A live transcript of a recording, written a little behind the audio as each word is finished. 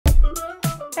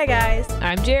Hey guys,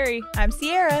 I'm Jeri. I'm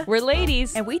Ciara, We're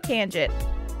ladies. and we tangent.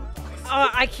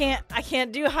 I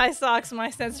can't do high socks. My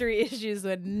sensory issues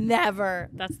would never.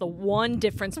 That's the one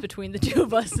difference between the two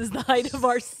of us is the height of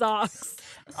our socks.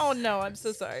 Oh no, I'm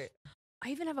so sorry. I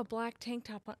even have a black tank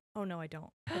top on. Oh no, I don't.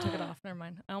 I took it off. Never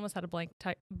mind. I almost had a blank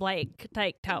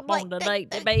tank top on today.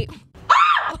 Debate.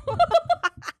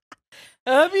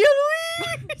 Happy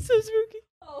Halloween! So spooky.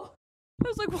 Oh, I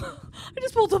was like, I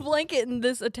just pulled a blanket and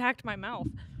this attacked my mouth.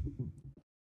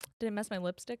 Did it mess my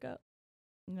lipstick up?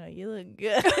 No, you look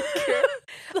good.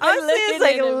 I'm Honestly, it's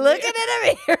like looking at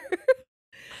a mirror.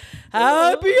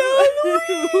 Happy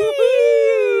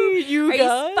Halloween! You Are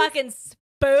guys? you fucking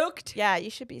spooked? Yeah, you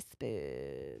should be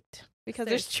spooked. Because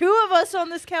there's two of us on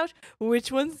this couch.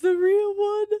 Which one's the real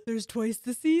one? There's twice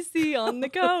the CC on the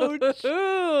couch.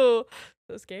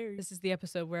 So scary. This is the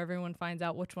episode where everyone finds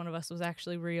out which one of us was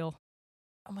actually real.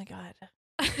 Oh my god.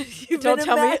 You've Don't been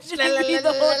tell me. imagining me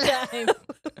the whole time.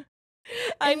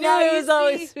 I And now knew it you was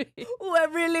always see me. who I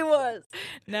really was.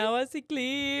 Now I see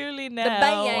clearly now.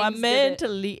 Bangs I'm did it.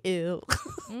 mentally ill.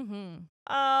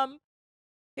 Mm-hmm.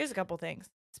 Here's a couple things.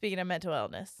 Speaking of mental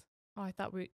illness. Oh, I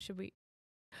thought should we?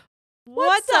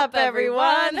 What's up,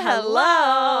 everyone? Hello.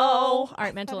 All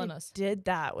right, mental I illness. did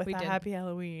that with We a did. Happy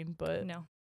Halloween, but No,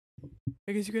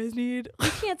 I guess you guys need.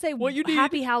 you can't say What you need.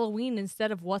 Happy Halloween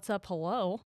instead of What's up,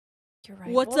 hello. You're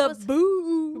right. What's What up, was-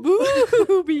 boo?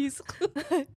 boobies?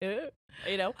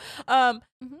 You know,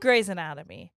 Grey's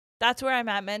Anatomy. That's where I'm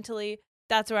at mentally.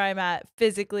 That's where I'm at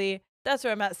physically. That's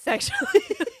where I'm at sexually.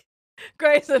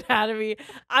 Grey's Anatomy.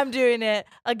 I'm doing it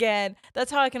again.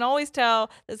 That's how I can always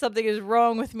tell that something is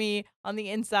wrong with me on the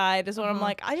inside. Is when I'm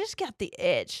like, I just got the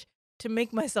itch to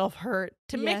make myself hurt,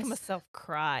 to make Yes. myself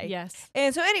cry. Yes.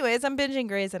 And so, anyways, I'm binging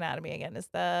Grey's Anatomy again. Is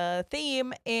the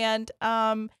theme, and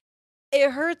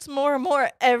it hurts more and more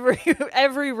every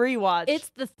rewatch.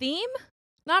 It's the theme,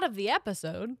 not of the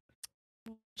episode,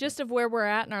 just of where we're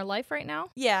at in our life right now.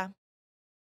 yeah.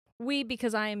 We,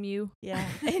 because I am you. Yeah.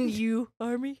 And you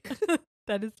are me.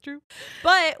 That is true.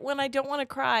 But when I don't want to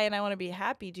cry and I want to be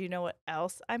happy, do you know what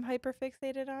else I'm hyper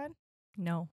fixated on?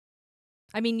 No.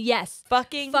 I mean, yes.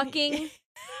 Fucking.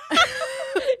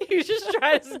 You just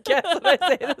try to guess what I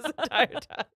say this entire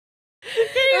time.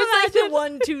 It was like the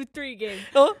 1, 2, 3 game.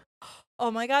 Oh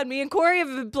my god, me and Corey have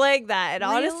been playing that. And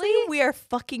honestly, Really? we are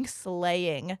fucking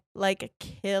slaying. Like,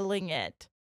 killing it.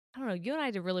 I don't know. You and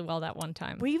I did really well that one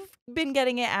time. We've been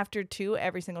getting it after 2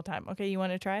 every single time. Okay, you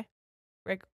want to try?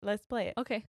 Rick, let's play it.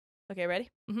 Okay. Okay, ready?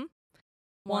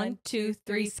 1, 2,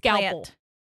 3, scalpel.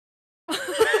 Plant.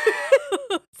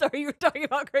 Sorry, you were talking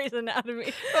about Grey's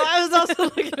Anatomy. Well, I was also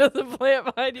looking at the plant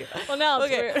behind you. Well, now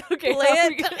it's Okay. weird. Okay.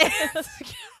 Plant.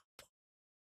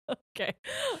 Okay.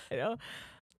 I know.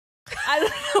 I don't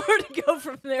know where to go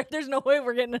from there. There's no way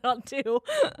we're getting it on 2.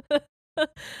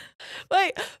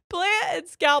 Wait, plant and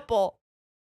scalpel.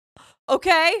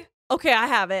 Okay. Okay, I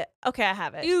have it.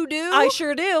 You do? I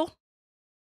sure do.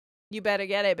 You better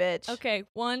get it, bitch. Okay.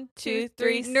 1, 2, 2,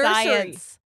 3, 3. Nursery.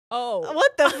 science. Oh.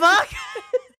 What the fuck?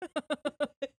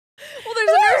 Well, there's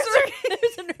a nursery.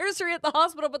 There's a nursery at the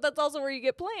hospital, but that's also where you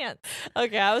get plants.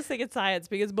 Okay, I was thinking science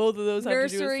because both of those have to do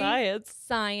with Nursery. science.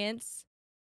 Science.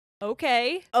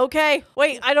 Okay. Okay,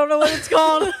 wait, I don't know what it's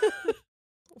called.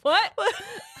 What?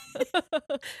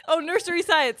 Oh, nursery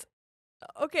science.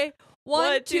 Okay. 1,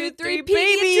 1, 2, 2, 3, 3.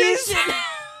 babies.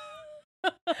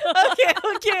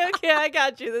 Pediatrician. Okay. I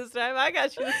got you this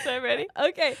time. Ready?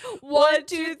 Okay. 1,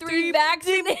 2, 3.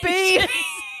 Vaccination. Babies.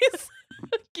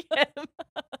 Again.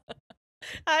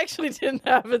 I actually didn't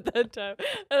have it that time,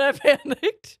 and I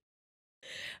panicked.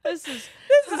 This is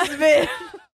been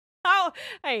how.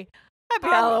 Hey. Happy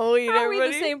Halloween, How are we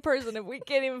everybody. the same person if we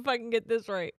can't even fucking get this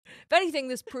right? If anything,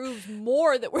 this proves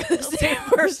more that we're the same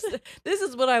person. This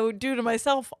is what I would do to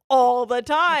myself all the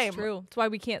time. That's true. That's why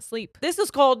we can't sleep. This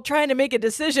is called trying to make a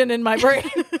decision in my brain.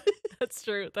 That's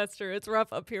true. That's true. It's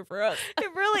rough up here for us. It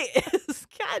really is.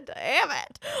 God damn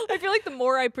it. I feel like the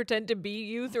more I pretend to be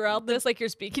you throughout this, like you're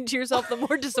speaking to yourself, the more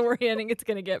disorienting it's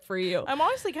going to get for you. I'm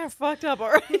honestly kind of fucked up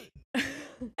already. And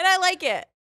I like it.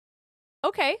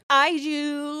 Okay. I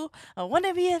do. I want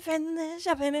to be a friend that's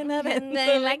shopping in a And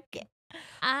they like it.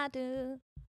 I do.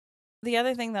 The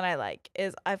other thing that I like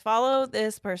is I follow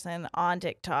this person on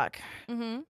TikTok.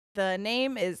 Mm-hmm. The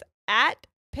name is at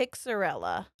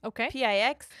Pixarella. Okay.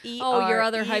 Pixerella. Oh, your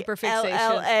other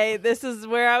hyperfixation. This is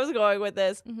where I was going with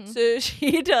this. Mhm. So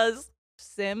she does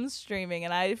Sims streaming,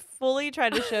 and I fully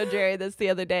tried to show Jeri this the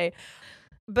other day,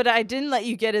 but I didn't let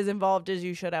you get as involved as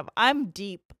you should have. I'm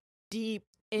deep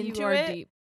into you are it. deep.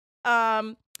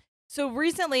 So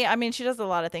recently, I mean, she does a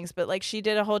lot of things, but like she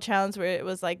did a whole challenge where it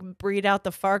was like breed out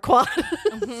the Farquaad.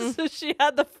 So she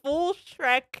had the full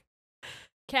Shrek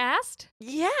cast.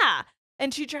 Yeah.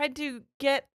 And she tried to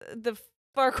get the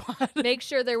Farquaad. Make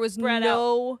sure there was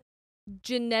no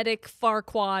genetic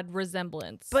Farquaad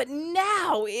resemblance. But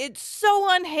now it's so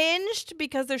unhinged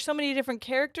because there's so many different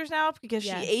characters now because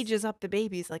she ages up the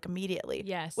babies like immediately.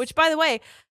 Yes. Which, by the way,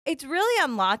 it's really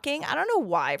unlocking. I don't know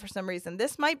why for some reason.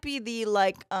 This might be the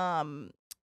like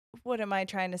what am I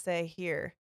trying to say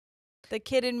here? The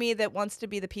kid in me that wants to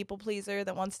be the people pleaser,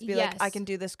 that wants to be like, I can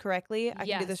do this correctly. I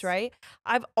can do this right.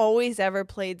 I've always ever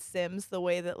played Sims the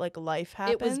way that like life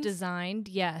happens. It was designed,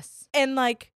 yes. And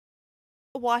like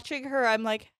watching her, I'm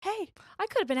like, hey, I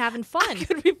could have been having fun. I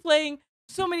could be playing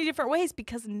so many different ways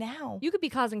because now you could be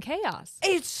causing chaos.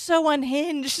 It's so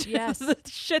unhinged. Yes. The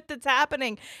shit that's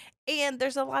happening. And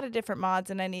there's a lot of different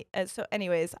mods. And so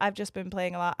anyways, I've just been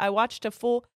playing a lot. I watched a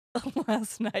full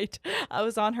last night. I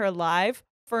was on her live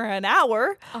for an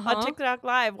hour on TikTok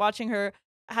Live watching her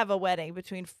have a wedding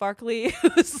between Farkley,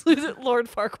 who's Lord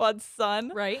Farquaad's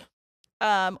son. Right.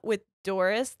 With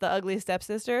Doris, the ugly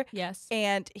stepsister. Yes.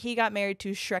 And he got married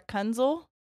to Shrek Kunzel,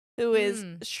 who is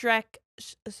Shrek.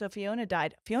 So Fiona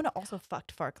died. Fiona also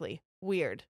fucked Farkley.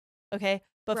 Weird. Okay.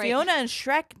 But Fiona and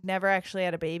Shrek never actually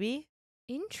had a baby.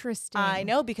 Interesting. I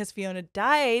know, because Fiona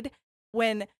died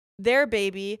when their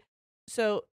baby,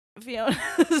 so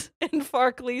Fiona's and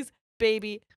Farkley's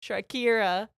baby,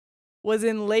 Shakira, was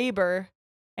in labor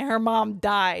and her mom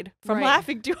died from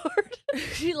laughing too hard.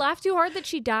 She laughed too hard that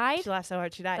she died? She laughed so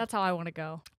hard she died. That's how I want to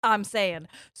go. I'm saying.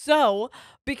 So,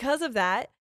 because of that,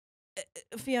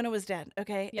 Fiona was dead,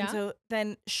 okay? Yeah. And so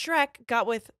then Shrek got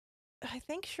with, I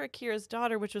think, Shakira's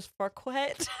daughter, which was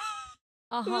Farquette.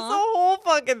 It was a whole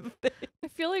fucking thing. I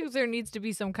feel like there needs to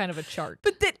be some kind of a chart.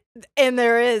 But and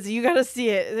there is. You got to see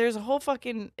it. There's a whole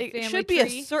fucking. It family should be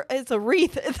tree? it's a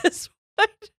wreath at this point.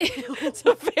 It's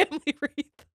a family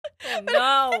wreath. Oh,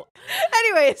 no.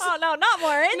 Anyways. Oh no, not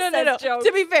more incest No. jokes.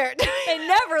 To be fair, They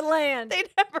never land. They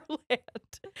never land.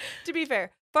 To be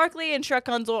fair, Farkley and Shrek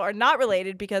Kunzel are not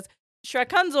related because Shrek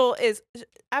Kunzel is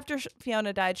after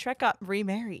Fiona died. Shrek got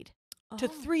remarried to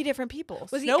 3 different people.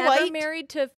 Was Snow he ever White, married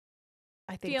to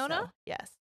I think Fiona? so.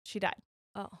 Yes, she died.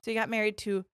 Oh. So he got married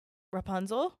to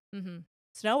Rapunzel, Mm-hmm.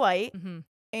 Snow White, Mm-hmm.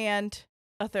 and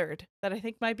a third that I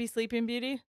think might be Sleeping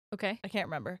Beauty. Okay. I can't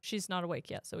remember. She's not awake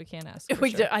yet, so we can't ask.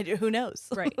 Who knows?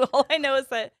 Right. All I know is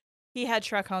that he had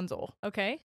Shrek Kunzel.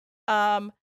 Okay.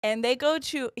 And they go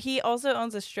to. He also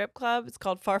owns a strip club. It's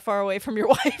called Far Far Away from Your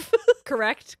Wife.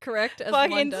 Correct. As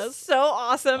Fucking one does. so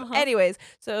awesome. Uh-huh. Anyways,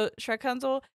 so Shrek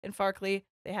Kunzel and Farkley,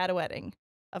 they had a wedding.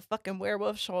 A fucking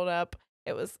werewolf showed up.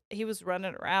 He was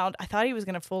running around. I thought he was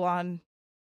gonna full on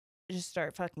just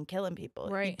start fucking killing people.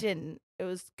 Right. He didn't. It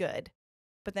was good.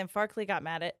 But then Farkley got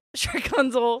mad at Shrek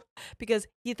Kunzel because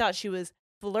he thought she was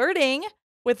flirting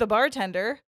with the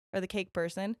bartender or the cake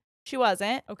person. She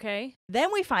wasn't. Okay.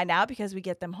 Then we find out because we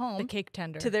get them home The cake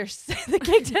tender. to their the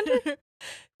cake tender.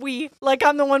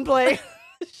 I'm the one playing.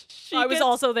 I was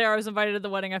also there. I was invited to the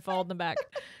wedding. I followed them back.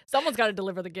 Someone's got to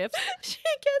deliver the gifts. She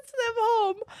gets them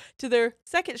home to their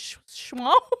second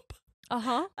swamp.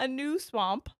 A new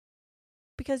swamp.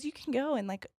 Because you can go and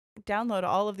like download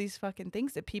all of these fucking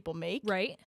things that people make.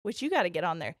 Right. Which you got to get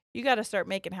on there. You got to start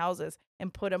making houses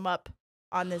and put them up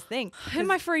on this thing. In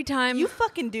my free time.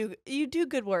 You do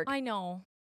good work. I know.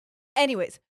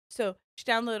 Anyways, so she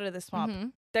downloaded the swamp. Mm-hmm.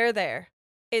 They're there.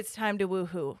 It's time to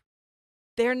woohoo.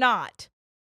 They're not.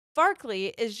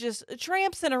 Farkley is just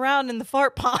trampsing around in the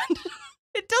fart pond.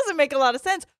 It doesn't make a lot of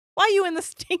sense. Why are you in the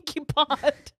stinky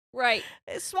pond? Right.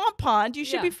 Swamp pond. You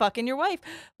should be fucking your wife.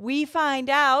 We find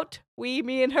out,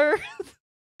 me and her,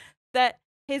 that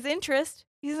his interest,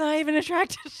 he's not even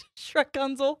attracted to Shrek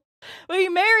Kunzel. Well, he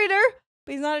married her,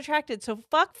 but he's not attracted. So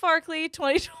fuck Farkley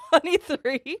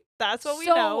 2023. That's what we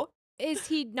know. Is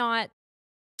he not?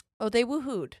 Oh, they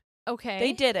woohooed. Okay.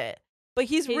 They did it. But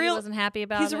he wasn't happy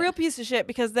about it. He's a real piece of shit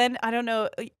because then, I don't know,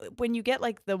 when you get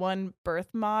like the one birth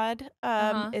mod,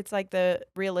 it's like the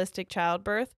realistic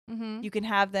childbirth. Mm-hmm. You can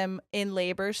have them in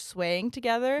labor swaying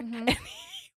together. Mm-hmm. And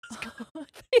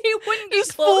he wouldn't be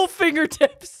full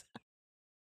fingertips.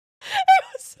 It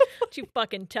was so you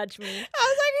fucking touch me. I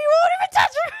was like, you won't even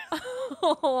touch her.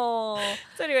 Oh.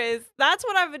 So anyways, that's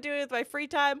what I've been doing with my free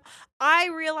time. I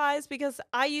realized because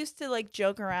I used to like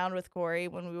joke around with Corey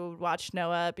when we would watch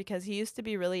Noah because he used to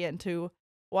be really into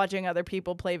watching other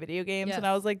people play video games. Yes. And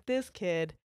I was like, this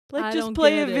kid, like, I just don't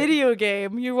play get a it. video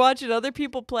game. You're watching other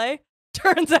people play.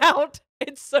 Turns out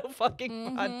it's so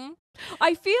fucking fun.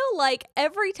 I feel like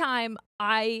every time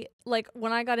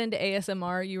when I got into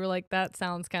ASMR, you were like, that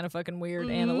sounds kind of fucking weird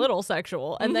and a little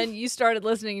sexual. And then you started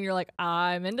listening and you're like,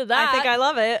 I'm into that. I think I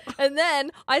love it. And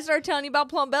then I started telling you about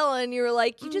Plumbella and you were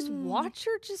like, you just watch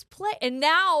her just play. And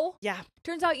now,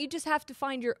 turns out you just have to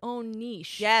find your own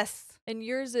niche. Yes. And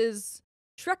yours is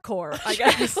Shrekcore, I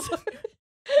guess.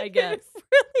 I guess. It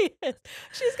really is.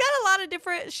 She's got a lot of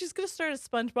different, she's going to start a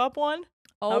SpongeBob one.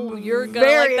 Oh, you're gonna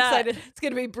very like that. excited. It's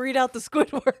going to be Breed Out the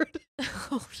Squidward.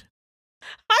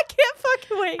 I can't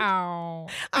fucking wait. Oh.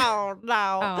 Oh,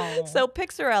 no. Oh. So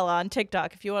Pixarella on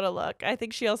TikTok, if you want to look. I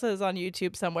think she also is on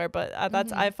YouTube somewhere, but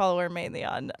I follow her mainly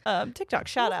on TikTok.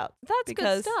 Shout out. That's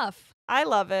good stuff. I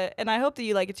love it, and I hope that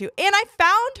you like it too. And I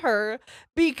found her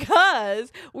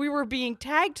because we were being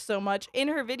tagged so much in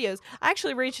her videos. I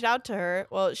actually reached out to her.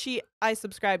 Well, I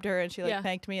subscribed to her, and she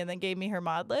thanked me and then gave me her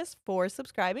mod list for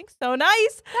subscribing. So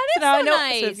nice. That is now so I know.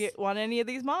 nice. So if you want any of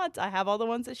these mods, I have all the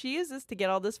ones that she uses to get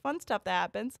all this fun stuff that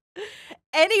happens.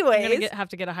 Anyways, I'm gonna have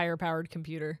to get a higher powered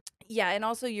computer. Yeah, and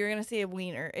also you're gonna see a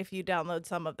wiener if you download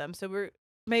some of them. So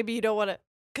maybe you don't want to.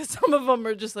 Because some of them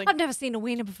are just like, I've never seen a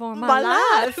wiener before in my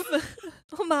life.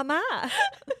 Oh, my.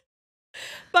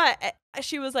 But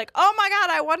she was like, oh my God,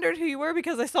 I wondered who you were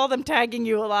because I saw them tagging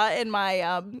you a lot in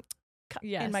my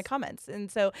in my comments.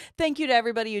 And so thank you to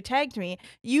everybody who tagged me.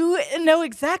 You know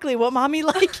exactly what mommy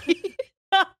like.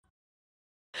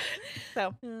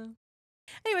 So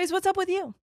anyways, what's up with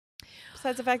you?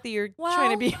 Besides the fact that you're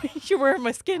trying to be, you're wearing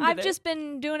my skin today. I've just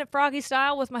been doing it froggy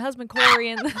style with my husband Corey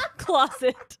in the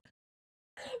closet.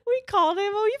 We called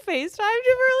him when we FaceTimed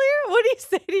him earlier. What did he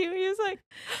say to you? He was like,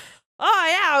 oh,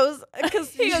 yeah, I was,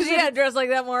 because he goes, yeah, dress like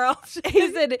that more often.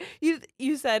 He said,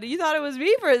 you said, you thought it was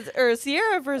me or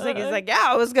Ciara for a second. He's like, yeah,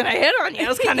 I was going to hit on you. I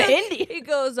was kind of indie. He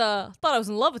goes, thought I was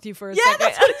in love with you for a second. Yeah,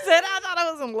 that's what he said. I thought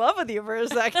I was in love with you for a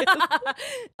second.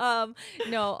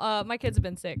 No, my kids have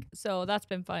been sick, so that's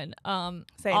been fun.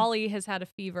 Same. Ollie has had a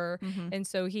fever, and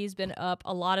so he's been up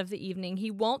a lot of the evening. He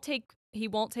won't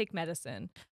take medicine.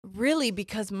 Really,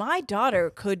 because my daughter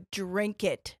could drink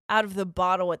it out of the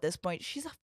bottle at this point. She's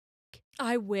a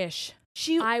I wish.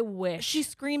 She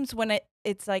screams when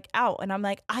it's like out, and I'm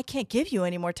like, I can't give you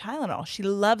any more Tylenol. She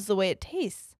loves the way it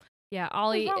tastes. Yeah,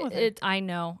 Ollie, I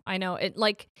know.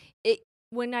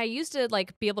 When I used to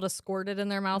be able to squirt it in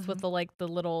their mouth with the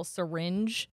little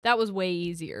syringe, that was way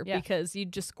easier because you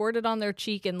just squirt it on their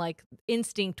cheek and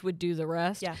instinct would do the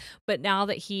rest. Yeah. But now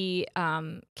that he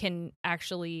can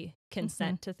actually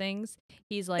consent to things,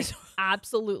 he's like,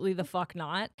 absolutely the fuck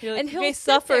not. Like, and he'll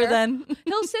suffer then.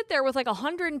 He'll sit there with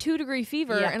 102 degree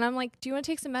fever, and I'm like, do you want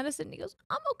to take some medicine? And he goes,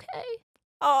 I'm okay.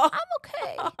 Oh, I'm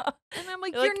okay. And I'm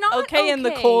like, you're not okay in the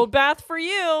cold bath for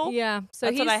you. Yeah. So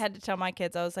that's what I had to tell my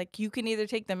kids. I was like, you can either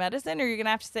take the medicine or you're going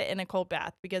to have to sit in a cold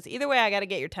bath because either way, I got to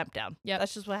get your temp down. Yeah.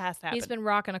 That's just what has to happen. He's been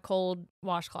rocking a cold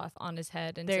washcloth on his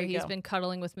head. And so he's been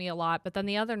cuddling with me a lot. But then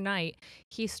the other night,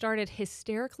 he started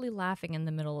hysterically laughing in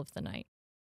the middle of the night,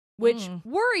 which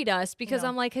worried us because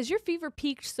I'm like, has your fever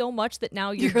peaked so much that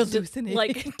now you're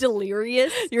hallucinating?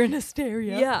 Delirious? You're in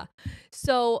hysteria. Yeah.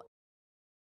 So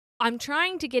I'm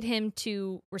trying to get him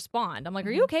to respond. I'm like,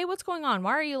 are you okay? What's going on?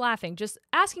 Why are you laughing? Just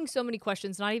asking so many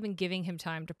questions, not even giving him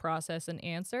time to process and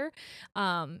answer.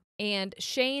 And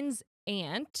Shane's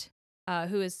aunt,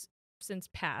 who has since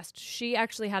passed, she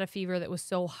actually had a fever that was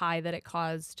so high that it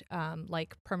caused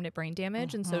permanent brain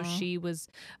damage. And so she was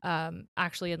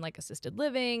actually in assisted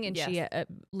living, and she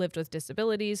lived with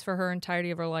disabilities for her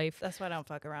entirety of her life. That's why I don't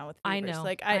fuck around with fevers. I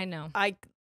know. I know.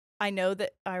 I know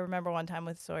that I remember one time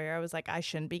with Sawyer, I was like, I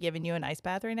shouldn't be giving you an ice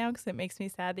bath right now because it makes me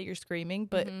sad that you're screaming.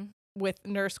 But with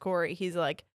Nurse Corey, he's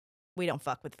like, we don't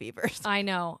fuck with fevers. I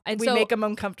know. And we make them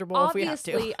uncomfortable if we have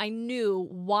to. Obviously, I knew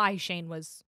why Shane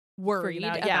was worried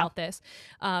about this.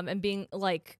 And being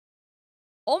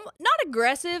not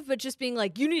aggressive, but just being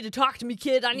like, you need to talk to me,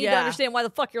 kid. I need to understand why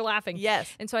the fuck you're laughing.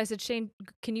 Yes. And so I said, Shane,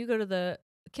 can you go to the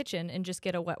kitchen and just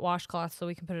get a wet washcloth so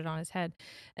we can put it on his head?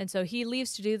 And so he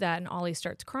leaves to do that, and Ollie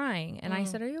starts crying. And I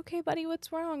said, are you okay, buddy?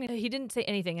 What's wrong? And he didn't say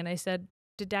anything. And I said,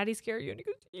 did Daddy scare you? And he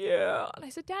goes, yeah. And I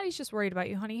said, Daddy's just worried about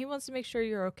you, honey. He wants to make sure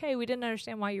you're okay. We didn't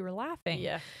understand why you were laughing.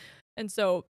 Yeah. And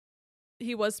so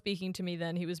he was speaking to me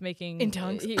then. He was making in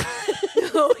tongues. He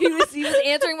was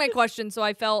answering my question. So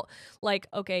I felt like,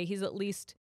 okay, he's at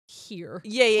least here.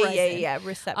 Yeah.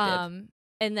 Receptive.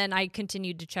 And then I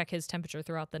continued to check his temperature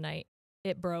throughout the night.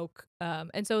 It broke.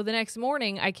 And so the next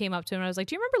morning I came up to him and I was like,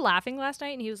 do you remember laughing last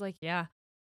night? And he was like, yeah.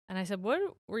 And I said, what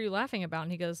were you laughing about?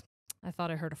 And he goes, I thought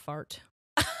I heard a fart.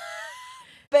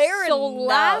 Fair so enough.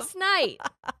 last night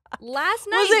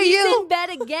he's in bed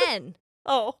again.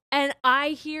 Oh. And I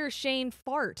hear Shane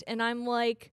fart, and I'm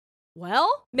like,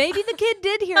 well, maybe the kid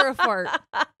did hear a fart.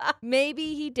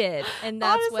 Maybe he did, and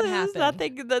that's Honestly, what happened. There's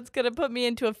nothing that's going to put me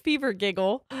into a fever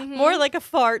giggle. More like a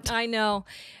fart. I know.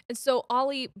 And so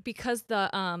Ollie, because the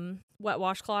wet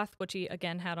washcloth, which he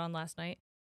again had on last night,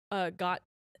 got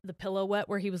the pillow wet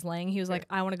where he was laying. He was like,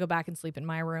 I want to go back and sleep in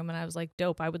my room. And I was like,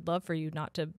 dope, I would love for you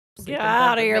not to sleep Get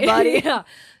out of here, buddy. Yeah.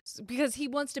 Because he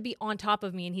wants to be on top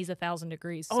of me, and he's 1,000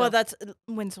 degrees. So. Oh, that's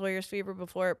when Sawyer's fever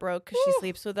before it broke, because she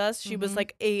sleeps with us. She was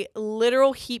like a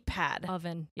literal heat pad.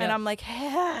 Oven. Yep. And I'm like,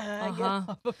 get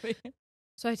off of me.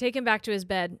 So I take him back to his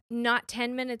bed. Not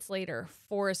 10 minutes later,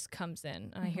 Forrest comes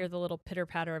in, and I hear the little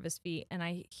pitter-patter of his feet, and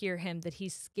I hear him that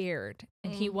he's scared,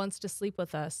 and he wants to sleep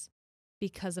with us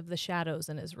because of the shadows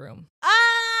in his room. Oh,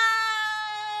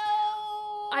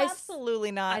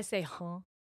 absolutely not. I say, huh?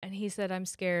 And he said, I'm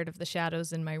scared of the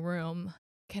shadows in my room.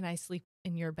 Can I sleep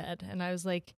in your bed? And I was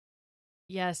like,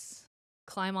 yes,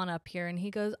 climb on up here. And he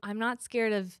goes, I'm not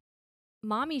scared of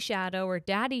mommy shadow or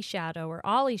daddy shadow or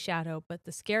Ollie shadow, but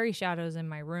the scary shadows in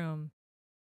my room.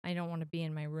 I don't want to be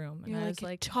in my room. And I was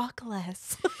like, talk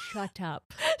less. Shut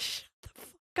up. Shut the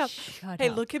fuck up. Shut hey,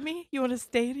 up. look at me. You want to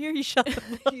stay in here? You shut the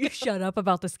fuck You up. shut up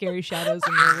about the scary shadows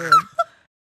in your room.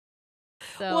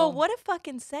 So, well, what a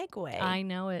fucking segue. I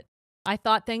know it. I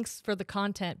thought, thanks for the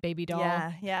content, baby doll.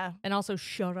 Yeah. And also,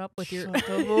 shut up with your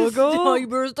diapers.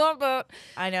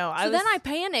 I know. So then I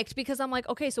panicked because I'm like,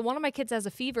 okay, so one of my kids has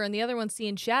a fever and the other one's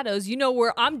seeing shadows. You know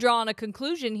where I'm drawing a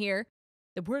conclusion here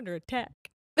that we're under attack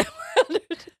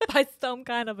by some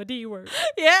kind of a D word.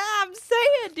 Yeah, I'm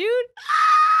saying, dude.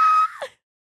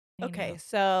 I Okay, know.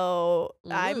 so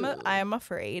I'm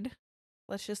afraid.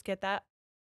 Let's just get that.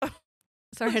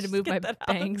 Sorry, I had to move my that out.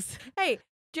 bangs. Hey,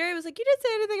 Jeri was like, you didn't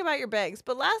say anything about your bangs,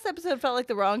 but last episode felt like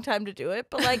the wrong time to do it.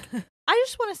 But like, I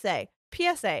just want to say,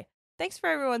 PSA, thanks for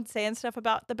everyone saying stuff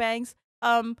about the bangs.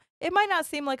 It might not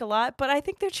seem like a lot, but I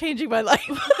think they're changing my life.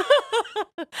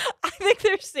 I think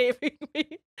they're saving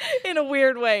me in a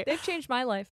weird way. They've changed my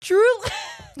life. Truly.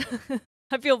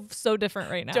 I feel so different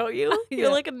right now. Don't you? Yeah.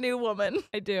 You're like a new woman.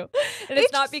 I do. And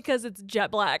it's not because it's jet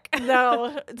black.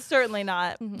 No, it's certainly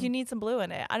not. You need some blue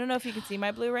in it. I don't know if you can see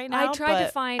my blue right now. I tried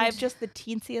to find... I have just the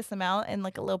teensiest amount and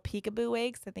like a little peekaboo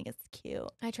wig, so I think it's cute.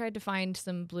 I tried to find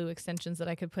some blue extensions that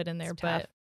I could put in there, It's but tough.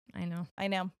 I know.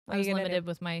 What I was are you gonna limited do?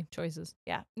 with my choices.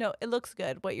 Yeah. No, it looks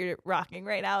good what you're rocking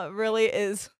right now. It really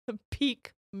is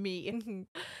peak me.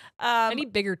 I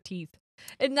need bigger teeth.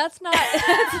 And that's not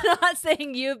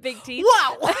saying you have big teeth.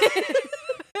 Wow.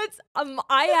 It's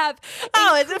I have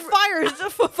it's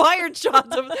fired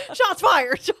shots of shots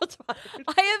fired.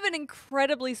 I have an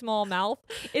incredibly small mouth.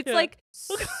 It's like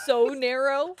so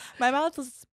narrow. My mouth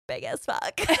is big as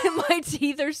fuck. And my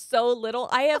teeth are so little.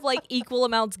 I have like equal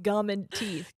amounts gum and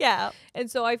teeth. Yeah.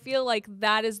 And so I feel like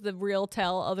that is the real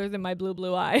tell, other than my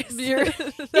blue eyes.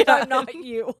 That I'm not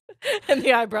you. And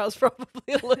the eyebrows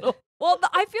probably a little. Well,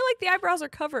 I feel like the eyebrows are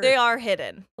covered. They are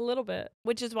hidden. A little bit.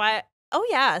 Which is why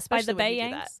especially the when you do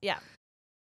bayangs? that. Yeah.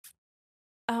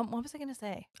 What was I gonna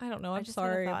say? I don't know. I'm just had a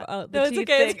sorry thought. about No, the it's teeth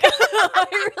okay. thing.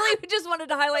 I really just wanted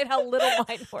to highlight how little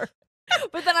mine were.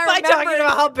 But then I By remembered talking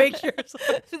about how big yours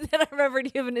are. then I remembered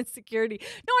you have an insecurity.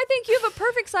 No, I think you have a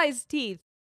perfect sized teeth.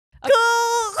 Cool.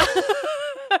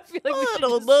 I feel like we should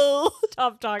just know.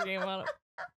 stop talking about it.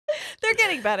 They're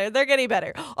getting better. They're getting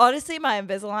better. Honestly, my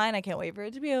Invisalign, I can't wait for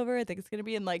it to be over. I think it's gonna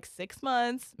be in like 6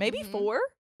 months, maybe 4.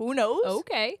 Who knows?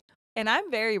 Okay. And I'm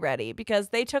very ready because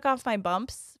they took off my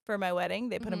bumps for my wedding.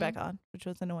 They put them back on, which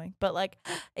was annoying. But like,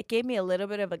 it gave me a little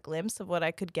bit of a glimpse of what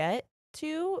I could get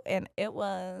to, and it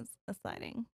was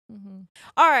exciting.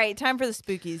 All right, time for the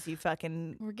spookies, you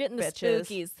fucking We're getting bitches.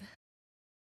 the spookies.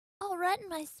 H0rny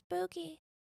my spooky.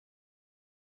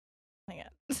 Hang on.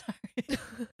 Sorry.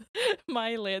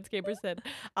 My landscaper said,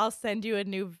 I'll send you a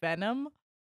new Venom.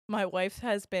 My wife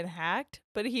has been hacked,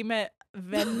 but he meant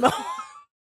Venmo.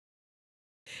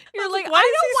 You're like, why I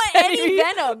is don't want he any sending me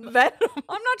venom. Venom.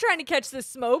 I'm not trying to catch this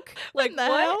smoke. Like, the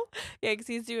what? hell? Yeah, because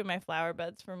he's doing my flower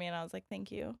beds for me, and I was like,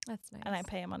 thank you. That's nice. And I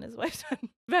pay him on his wife's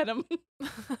Venom.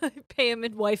 pay him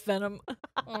in wife venom.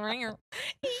 All right,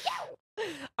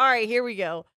 here we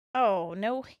go. Oh,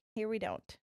 no, here we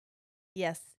don't.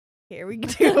 Yes, here we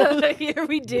do. Here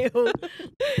we do.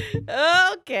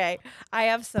 Okay. I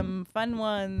have some fun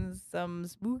ones, some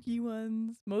spooky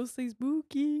ones, mostly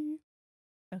spooky.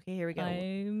 Okay, here we go.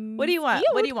 What do you want?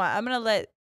 What do you want? I'm going to let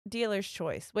dealer's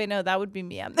choice. Wait, no, that would be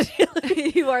me. I'm the dealer.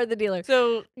 You are the dealer.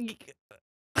 So,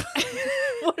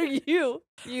 what are you?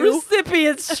 You.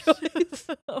 Recipient's choice.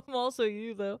 I'm also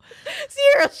you, though.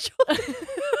 Ciaras choice.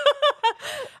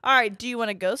 All right, do you want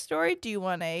a ghost story? Do you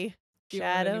want a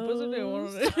Shadow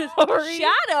story?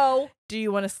 Shadow? Do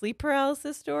you want a sleep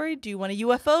paralysis story? Do you want a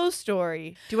UFO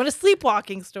story? Do you want a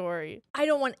sleepwalking story? I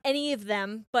don't want any of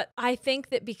them, but I think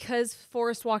that because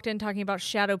Forrest walked in talking about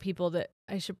shadow people, that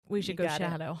we should go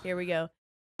shadow. Here we go.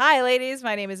 Hi, ladies.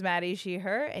 My name is Maddie, she,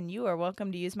 her, and you are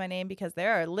welcome to use my name because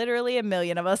there are literally a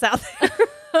million of us out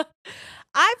there.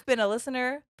 I've been a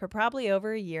listener for probably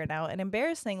over a year now and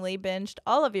embarrassingly binged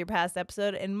all of your past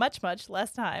episodes in much, much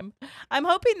less time. I'm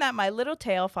hoping that my little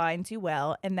tale finds you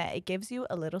well and that it gives you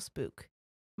a little spook.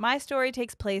 My story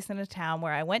takes place in a town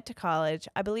where I went to college.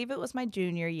 I believe it was my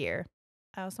junior year.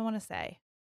 I also want to say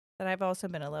that I've also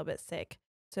been a little bit sick.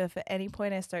 So if at any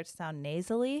point I start to sound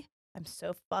nasally, I'm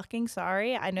so fucking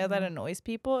sorry. I know that annoys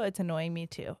people. It's annoying me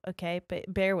too. Okay,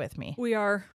 but bear with me.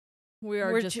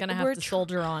 We're just gonna have to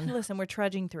soldier on. Listen, we're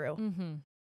trudging through. Mm-hmm.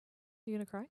 You gonna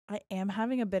cry? I am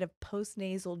having a bit of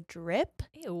post-nasal drip.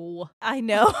 Ew. I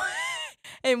know.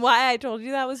 And why I told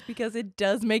you that was because it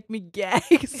does make me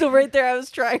gag. So right there, I was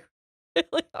trying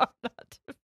really hard not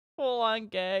to full on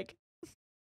gag.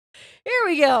 Here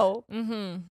we go.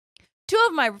 Mm-hmm. Two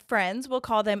of my friends, we'll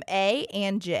call them A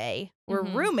and J, were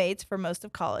roommates for most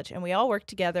of college, and we all worked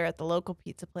together at the local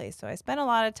pizza place, so I spent a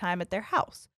lot of time at their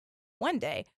house. One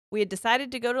day, we had decided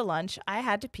to go to lunch. I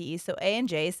had to pee, so A and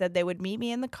J said they would meet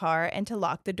me in the car and to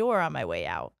lock the door on my way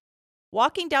out.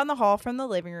 Walking down the hall from the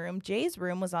living room, J's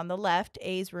room was on the left,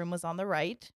 A's room was on the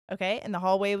right, okay? And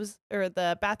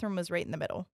the bathroom was right in the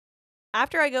middle.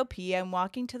 After I go pee, I'm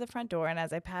walking to the front door, and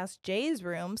as I pass J's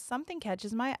room, something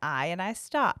catches my eye, and I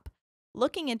stop.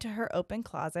 Looking into her open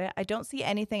closet, I don't see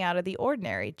anything out of the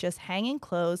ordinary, just hanging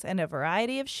clothes and a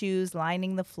variety of shoes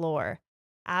lining the floor.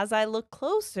 As I look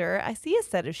closer, I see a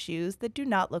set of shoes that do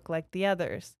not look like the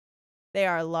others. They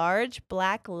are large,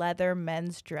 black leather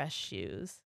men's dress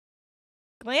shoes.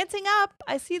 Glancing up,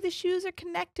 I see the shoes are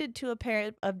connected to a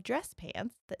pair of dress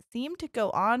pants that seem to go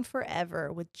on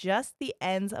forever with just the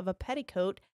ends of a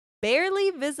petticoat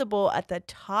barely visible at the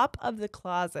top of the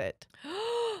closet.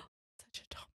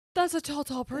 That's a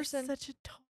tall person. That's such a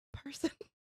tall person.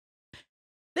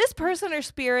 This person or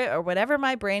spirit or whatever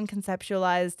my brain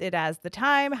conceptualized it as the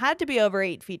time had to be over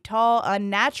 8 feet tall,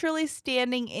 unnaturally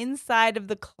standing inside of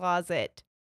the closet.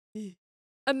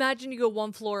 Imagine you go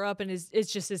one floor up and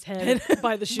it's just his head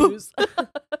by the shoes.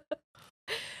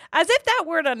 As if that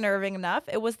weren't unnerving enough,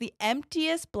 it was the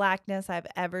emptiest blackness I've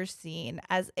ever seen,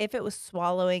 as if it was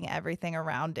swallowing everything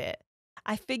around it.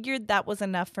 I figured that was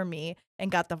enough for me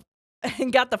and got the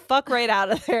fuck right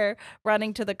out of there,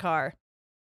 running to the car.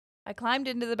 I climbed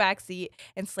into the back seat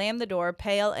and slammed the door,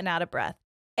 pale and out of breath.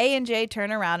 A and J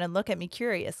turn around and look at me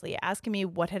curiously, asking me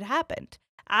what had happened.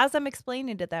 As I'm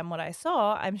explaining to them what I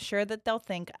saw, I'm sure that they'll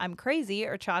think I'm crazy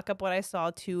or chalk up what I saw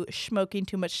to smoking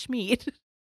too much schmeat.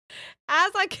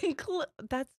 As I conclude,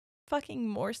 that's fucking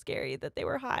more scary that they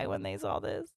were high when they saw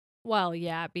this. Well,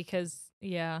 yeah, because,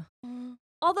 yeah.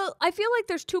 Although, I feel like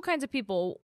there's two kinds of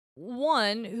people.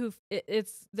 One, who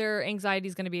it's their anxiety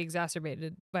is going to be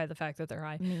exacerbated by the fact that they're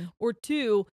high. Or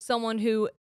two, someone who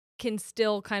can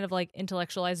still kind of like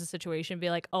intellectualize the situation, be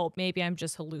like, oh, maybe I'm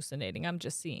just hallucinating. I'm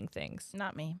just seeing things.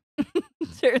 Not me.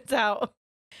 Turns out.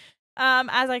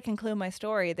 As I conclude my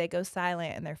story, they go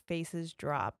silent and their faces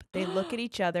drop. They look at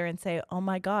each other and say, oh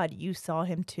my God, you saw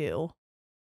him too.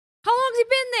 How long's he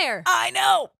been there? I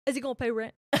know. Is he going to pay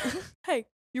rent? Hey,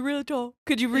 you're really tall.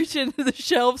 Could you reach into the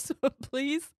shelves,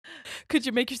 please? Could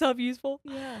you make yourself useful?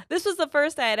 Yeah. This was the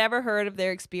first I had ever heard of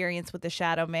their experience with the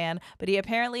Shadow Man, but he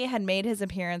apparently had made his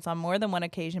appearance on more than one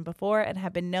occasion before and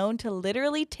had been known to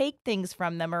literally take things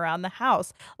from them around the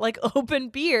house, like open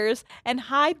beers, and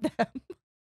hide them.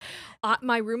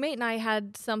 My roommate and I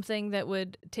had something that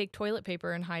would take toilet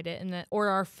paper and hide it, or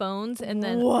our phones, and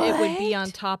then it would be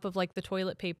on top of like the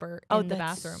toilet paper in the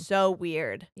bathroom. So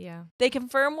weird. Yeah. They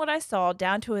confirmed what I saw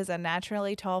down to his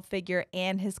unnaturally tall figure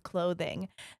and his clothing,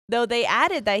 though they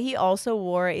added that he also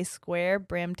wore a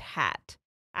square-brimmed hat.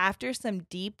 After some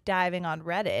deep diving on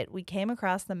Reddit, we came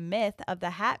across the myth of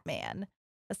the Hat Man.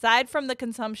 Aside from the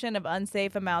consumption of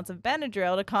unsafe amounts of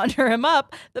Benadryl to conjure him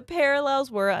up, the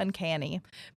parallels were uncanny.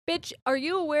 Bitch, are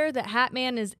you aware that Hat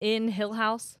Man is in Hill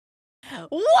House?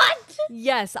 What?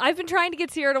 Yes, I've been trying to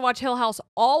get Ciara to watch Hill House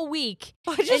all week.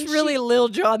 I just really Lil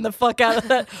Jon the fuck out of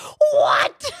that.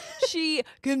 What? She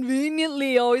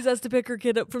conveniently always has to pick her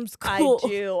kid up from school. I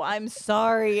do. I'm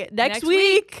sorry. Next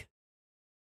week.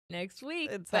 Next week.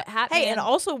 But hey, and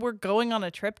also we're going on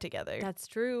a trip together. That's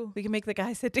true. We can make the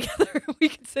guys sit together. We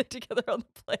can sit together on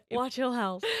the plane. Watch Hill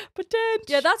House. Potential.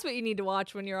 Yeah, that's what you need to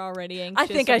watch when you're already anxious. I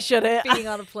think I shouldn't. Being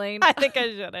on a plane. I think I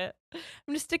shouldn't. I'm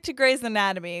going to stick to Grey's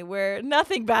Anatomy where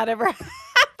nothing bad ever happens.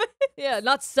 Yeah,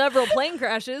 not several plane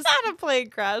crashes. Not a plane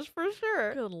crash for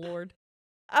sure. Good Lord.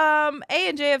 A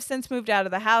and J have since moved out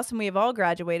of the house and we have all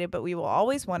graduated, but we will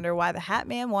always wonder why the Hat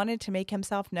Man wanted to make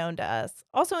himself known to us.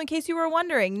 Also, in case you were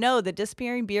wondering, no, the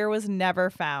disappearing beer was never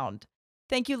found.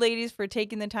 Thank you, ladies, for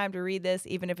taking the time to read this,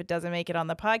 even if it doesn't make it on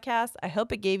the podcast. I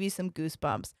hope it gave you some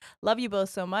goosebumps. Love you both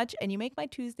so much, and you make my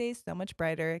Tuesdays so much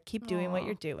brighter. Keep doing what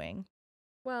you're doing.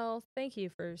 Well, thank you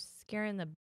for scaring the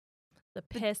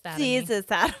piss out of me.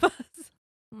 Jesus out of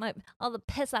us. All the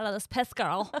piss out of this piss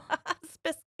girl.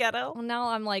 Spiscato. Well,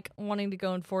 now I'm like wanting to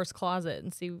go in Forrest's closet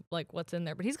and see like what's in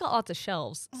there, but he's got lots of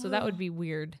shelves, so that would be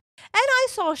weird. And I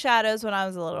saw shadows when I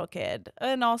was a little kid,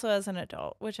 and also as an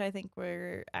adult, which I think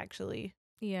were actually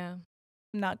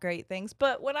not great things.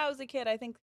 But when I was a kid, I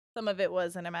think some of it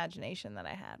was an imagination that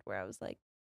I had, where I was like,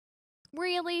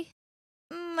 really?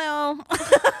 no.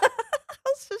 I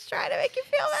was just trying to make you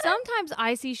feel better. Sometimes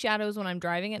I see shadows when I'm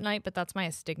driving at night, but that's my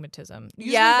astigmatism.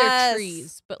 Usually Yes. they're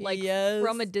trees, but like Yes.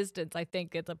 from a distance, I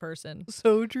think it's a person.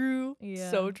 So true.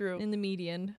 Yeah. So true. In the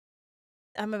median.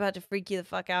 I'm about to freak you the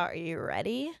fuck out. Are you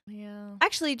ready? Yeah.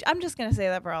 Actually, I'm just going to say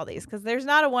that for all these, because there's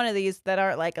not a one of these that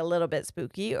aren't like a little bit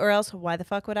spooky, or else why the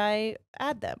fuck would I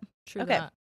add them? True Okay.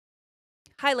 that.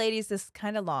 Hi, ladies. This is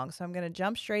kind of long, so I'm going to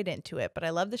jump straight into it, but I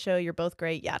love the show. You're both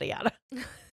great, yada, yada.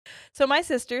 So my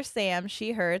sister, Sam,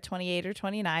 she, her, 28 or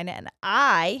 29, and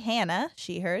I, Hannah,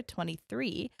 she, her,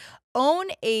 23, own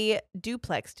a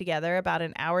duplex together about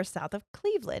an hour south of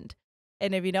Cleveland.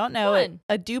 And if you don't know it,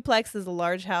 a duplex is a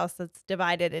large house that's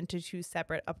divided into two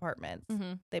separate apartments.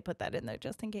 Mm-hmm. They put that in there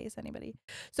just in case anybody.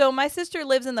 So my sister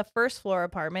lives in the first floor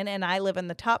apartment and I live in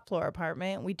the top floor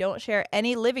apartment. We don't share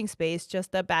any living space,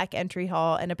 just a back entry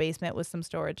hall and a basement with some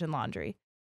storage and laundry.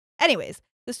 Anyways,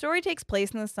 the story takes place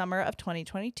in the summer of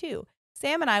 2022.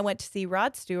 Sam and I went to see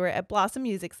Rod Stewart at Blossom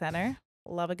Music Center.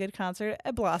 Love a good concert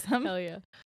at Blossom. Hell yeah.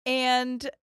 And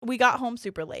we got home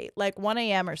super late, like 1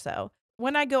 a.m. or so.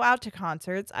 When I go out to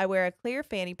concerts, I wear a clear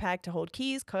fanny pack to hold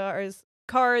keys, cards,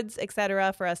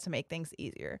 etc. for us to make things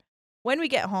easier. When we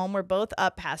get home, we're both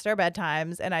up past our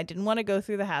bedtimes, and I didn't want to go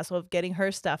through the hassle of getting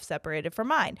her stuff separated from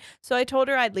mine. So I told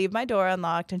her I'd leave my door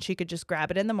unlocked and she could just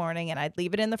grab it in the morning, and I'd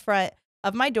leave it in front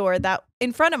of my door, that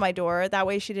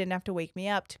way she didn't have to wake me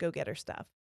up to go get her stuff.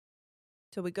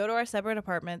 So we go to our separate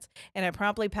apartments, and I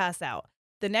promptly pass out.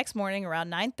 The next morning around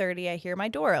 9:30, I hear my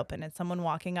door open and someone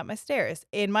walking up my stairs.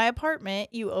 In my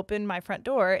apartment, you open my front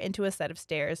door into a set of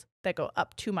stairs that go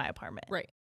up to my apartment. Right.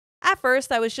 At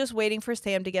first, I was just waiting for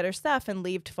Sam to get her stuff and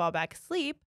leave to fall back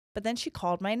asleep, but then she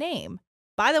called my name.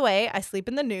 By the way, I sleep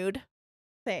in the nude.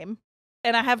 Same.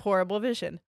 And I have horrible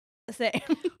vision. Same.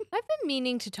 I've been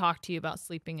meaning to talk to you about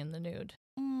sleeping in the nude.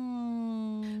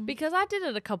 Because I did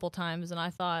it a couple times and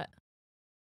I thought,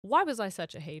 why was I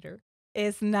such a hater?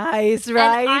 It's nice,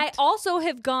 right? And I also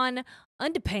have gone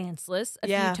underpantsless a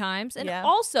few times. And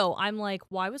also, I'm like,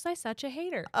 why was I such a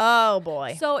hater? Oh,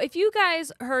 boy. So if you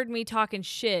guys heard me talking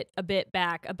shit a bit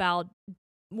back about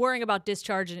worrying about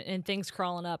discharge and things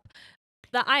crawling up,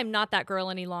 that I am not that girl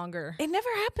any longer. It never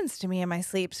happens to me in my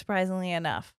sleep, surprisingly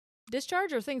enough.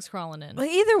 Discharge or things crawling in? Well,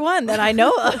 either one that I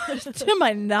know of, to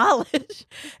my knowledge.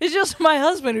 It's just my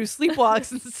husband who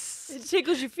sleepwalks and it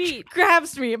tickles your feet.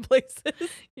 Grabs me in places.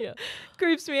 Yeah.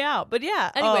 Creeps me out. But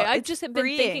yeah. Anyway, I just have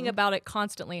been thinking about it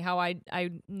constantly, how I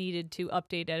needed to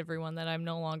update everyone that I'm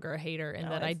no longer a hater and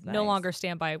that I no longer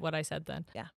stand by what I said then.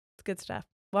 Yeah. It's good stuff.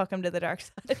 Welcome to the dark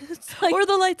side. Like, or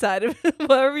the light side,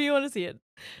 however you want to see it.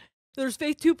 There's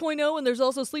Faith 2.0 and there's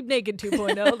also Sleep Naked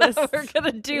 2.0. That's we're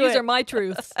gonna do. These are my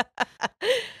truths.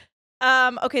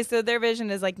 Okay, so their vision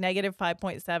is like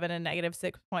 -5.7 and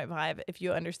 -6.5 if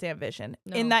you understand vision.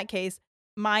 No. In that case,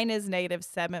 mine is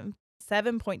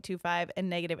 -7.25 and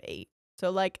 -8. So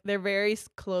like they're very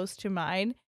close to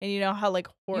mine. And you know how like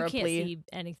horribly you can't see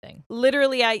anything.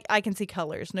 Literally, I can see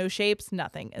colors, no shapes,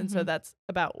 nothing. And so that's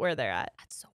about where they're at.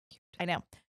 That's so weird. I know.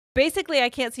 Basically, I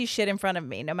can't see shit in front of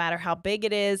me. No matter how big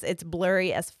it is, it's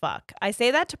blurry as fuck. I say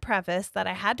that to preface that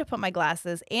I had to put my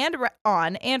glasses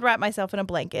on and wrap myself in a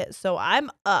blanket. So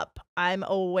I'm up, I'm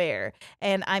aware,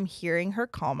 and I'm hearing her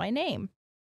call my name.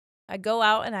 I go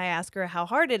out and I ask her how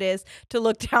hard it is to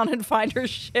look down and find her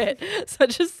shit.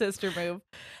 Such a sister move.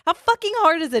 How fucking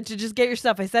hard is it to just get your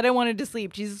stuff? I said I wanted to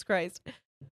sleep. Jesus Christ.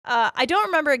 I don't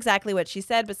remember exactly what she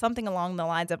said, but something along the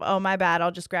lines of, oh, my bad, I'll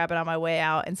just grab it on my way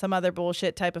out, and some other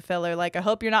bullshit type of filler, like, I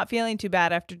hope you're not feeling too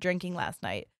bad after drinking last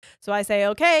night. So I say,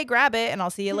 okay, grab it, and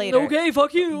I'll see you later. Okay,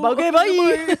 fuck you. Okay,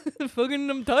 bye. Fucking,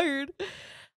 I'm tired.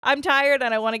 I'm tired,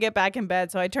 and I want to get back in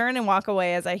bed, so I turn and walk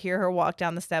away as I hear her walk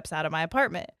down the steps out of my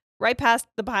apartment, right past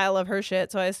the pile of her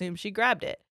shit, so I assume she grabbed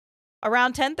it.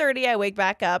 Around 10:30, I wake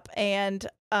back up, and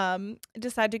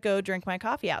decide to go drink my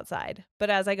coffee outside. But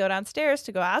as I go downstairs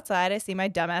to go outside, I see my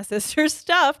dumbass sister's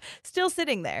stuff still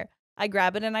sitting there. I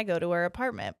grab it and I go to her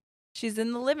apartment. She's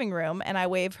in the living room and I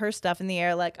wave her stuff in the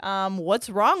air like, what's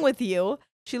wrong with you?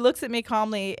 She looks at me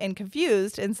calmly and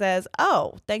confused and says,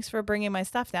 oh, thanks for bringing my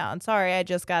stuff down. Sorry, I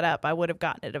just got up. I would have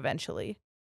gotten it eventually.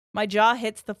 My jaw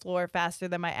hits the floor faster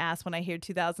than my ass when I hear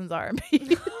 2000s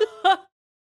R&B.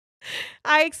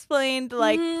 I explained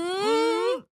like,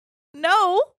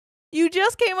 no, you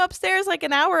just came upstairs like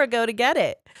an hour ago to get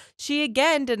it. She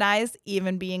again denies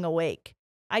even being awake.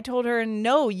 I told her,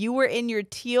 no, you were in your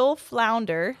teal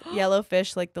flounder, yellow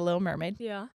fish like the Little Mermaid.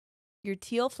 Yeah. Your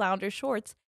teal flounder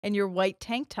shorts and your white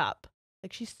tank top.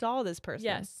 Like she saw this person.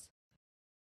 Yes.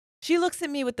 She looks at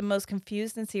me with the most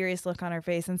confused and serious look on her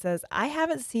face and says, I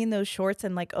haven't seen those shorts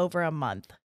in like over a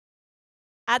month.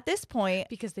 At this point,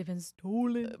 Because they've been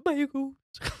stolen. by a ghost.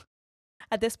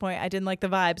 At this point, I didn't like the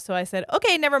vibe, so I said,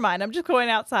 okay, never mind. I'm just going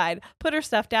outside. Put her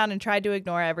stuff down and tried to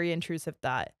ignore every intrusive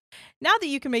thought. Now that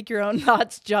you can make your own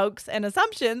thoughts, jokes, and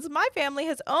assumptions, my family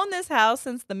has owned this house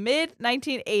since the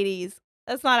mid-1980s.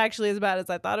 That's not actually as bad as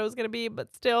I thought it was going to be,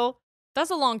 but still.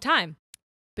 That's a long time.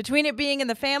 Between it being in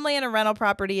the family and a rental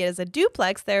property as a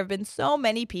duplex, there have been so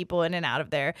many people in and out of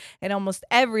there, and almost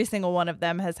every single one of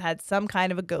them has had some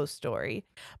kind of a ghost story.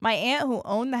 My aunt, who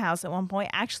owned the house at one point,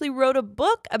 actually wrote a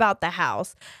book about the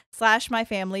house / my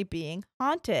family being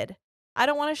haunted. I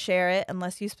don't want to share it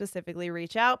unless you specifically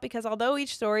reach out, because although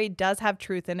each story does have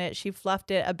truth in it, she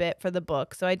fluffed it a bit for the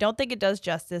book, so I don't think it does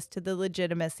justice to the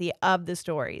legitimacy of the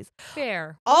stories.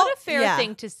 Fair. What a fair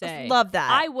thing to say. Love that.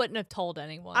 I wouldn't have told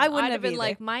anyone. I wouldn't I'd have been either.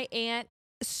 like, my aunt,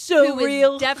 So who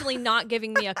real. is definitely not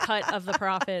giving me a cut of the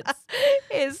profits,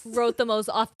 is wrote the most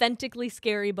authentically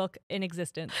scary book in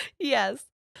existence. Yes.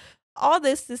 All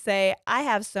this to say, I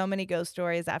have so many ghost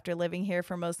stories after living here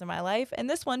for most of my life, and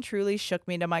this one truly shook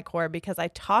me to my core because I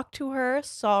talked to her,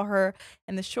 saw her,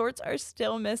 and the shorts are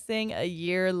still missing a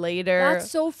year later. That's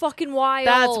so fucking wild.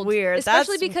 That's weird.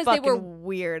 Especially That's because they were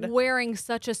weird wearing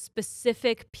such a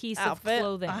specific piece outfit. of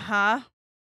clothing. Uh-huh.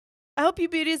 I hope you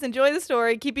beauties enjoy the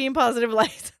story. Keep being positive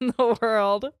lights in the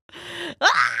world.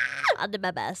 I'll do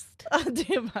my best. I'll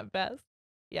do my best.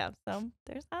 Yeah, so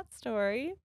there's that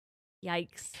story.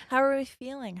 Yikes. How are we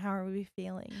feeling? How are we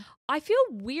feeling? I feel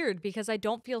weird because I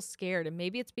don't feel scared. And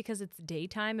maybe it's because it's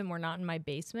daytime and we're not in my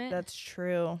basement. That's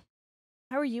true.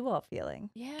 How are you all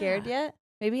feeling? Yeah. Scared yet?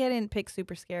 Maybe I didn't pick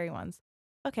super scary ones.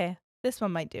 Okay, this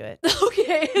one might do it.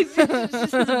 Okay.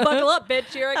 Just buckle up, bitch.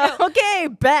 Here I go. Okay,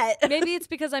 bet. Maybe it's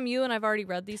because I'm you and I've already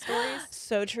read these stories.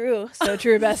 So true,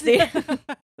 bestie.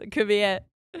 That could be it.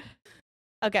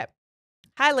 Okay.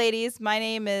 Hi, ladies. My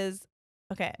name is...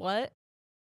 Okay. What?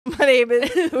 My name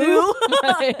is... Who?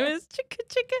 My name is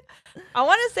Chicka. I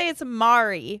want to say it's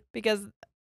Mari because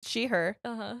she, her.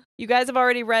 Uh-huh. You guys have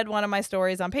already read one of my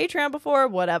stories on Patreon before.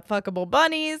 What up, fuckable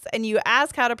bunnies? And you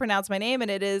ask how to pronounce my name,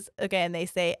 and it is, again, they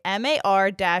say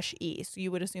M-A-R-E. So you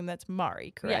would assume that's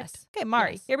Mari, correct? Yes. Okay,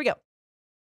 Mari. Yes. Here we go.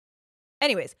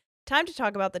 Anyways, time to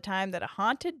talk about the time that a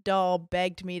haunted doll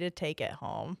begged me to take it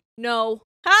home. No.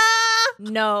 Ah!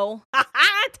 No.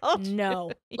 I told you.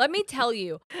 No. Let me tell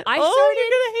you. I You're started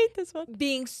going to hate this one.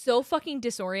 being so fucking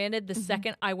disoriented the Mhm.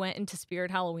 second I went into Spirit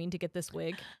Halloween to get this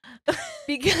wig.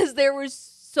 Because there were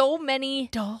so many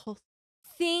Dolls.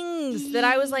 things that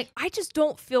I was like, I just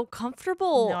don't feel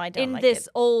comfortable No, I don't in like this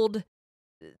it. old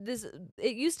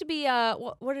it used to be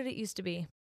what did it used to be?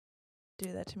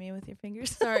 Do that to me with your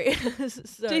fingers. Sorry.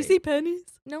 Sorry. JC Penney's.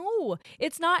 No,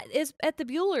 it's not. It's at the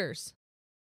Bueller's.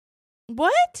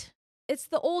 What? It's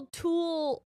the old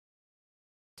tool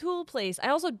place. I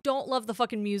also don't love the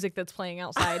fucking music that's playing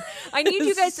outside. I need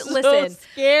you guys to So listen.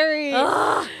 Scary.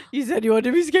 Ugh. You said you wanted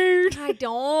to be scared. I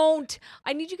don't.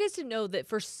 I need you guys to know that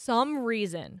for some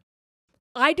reason,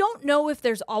 I don't know if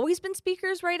there's always been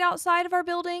speakers right outside of our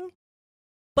building,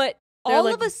 but They're, all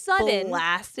like, of a sudden,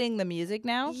 blasting the music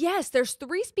now. yes, there's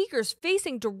 3 speakers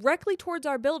facing directly towards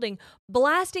our building,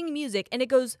 blasting music, and it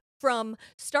goes from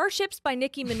Starships by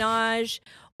Nicki Minaj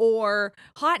or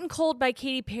Hot and Cold by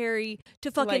Katy Perry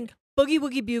to fucking like- Boogie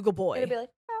Woogie Bugle Boy. It'll be like.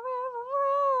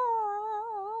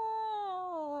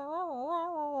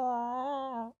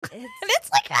 It's, It's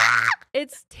like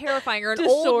it's terrifying. Or an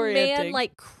old man Disorienting.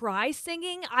 like cry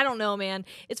singing. I don't know, man.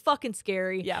 It's fucking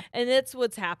scary. Yeah. And it's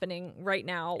what's happening right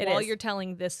now It while is. you're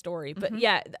telling this story. But Mhm.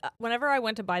 yeah, whenever I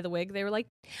went to buy the wig, they were like,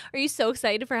 "Are you so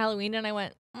excited for Halloween?" And I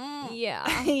went,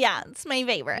 "Yeah." Yeah, it's my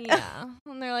favorite. Yeah.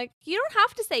 And they're like, "You don't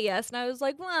have to say yes." And I was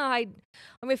like, "Well, I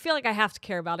feel like I have to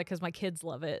care about it because my kids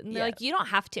love it." And they're Yeah. like, "You don't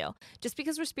have to. Just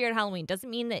because we're Spirit Halloween doesn't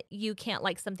mean that you can't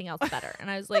like something else better." And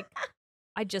I was like,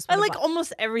 I like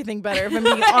almost everything better if I'm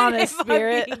being honest,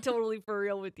 Spirit. I'm being totally for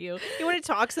real with you. You want to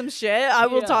talk some shit? I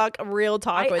will talk real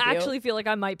talk with you. I actually feel like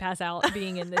I might pass out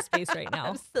being in this space right now.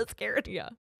 I'm so scared. Yeah.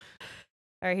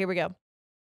 All right, here we go.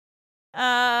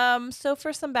 So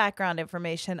for some background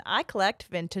information, I collect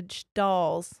vintage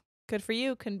dolls. Good for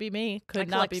you. Couldn't be me. Could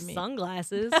not be me.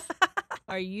 Sunglasses.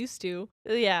 I used to.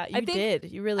 Yeah, you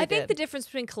did. You really did. I think the difference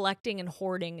between collecting and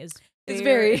hoarding is it's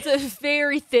a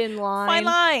very thin line. Fine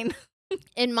line.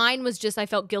 And mine was just I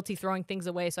felt guilty throwing things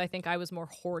away, so I think I was more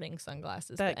hoarding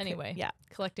sunglasses. But anyway,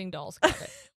 collecting dolls. Got it.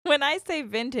 When I say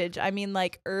vintage, I mean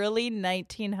like early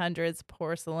 1900s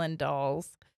porcelain dolls.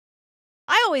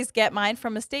 I always get mine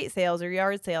from estate sales or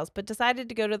yard sales, but decided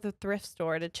to go to the thrift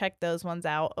store to check those ones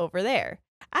out over there.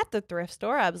 At the thrift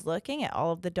store, I was looking at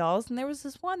all of the dolls, and there was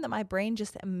this one that my brain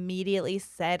just immediately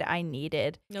said I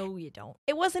needed. No, you don't.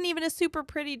 It wasn't even a super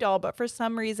pretty doll, but for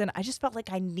some reason, I just felt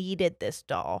like I needed this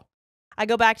doll. I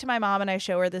go back to my mom and I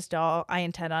show her this doll I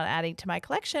intend on adding to my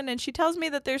collection, and she tells me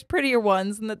that there's prettier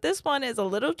ones and that this one is a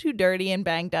little too dirty and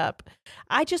banged up.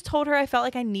 I just told her I felt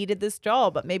like I needed this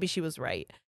doll, but maybe she was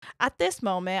right. At this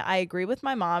moment, I agree with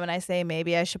my mom and I say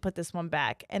maybe I should put this one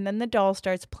back, and then the doll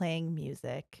starts playing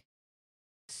music.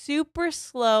 Super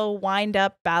slow,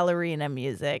 wind-up ballerina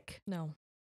music. No.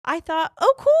 I thought,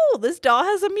 oh, cool, this doll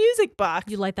has a music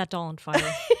box. You light that doll on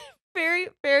fire. Very,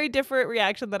 very different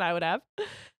reaction than I would have.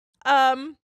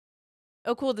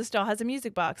 Oh, cool, this doll has a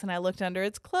music box, and I looked under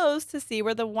its clothes to see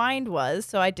where the wind was,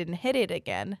 so I didn't hit it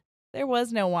again. There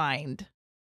was no wind.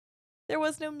 There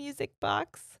was no music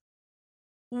box.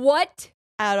 What?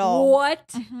 At all. What?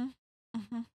 Mm-hmm.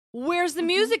 Mm-hmm. Where's the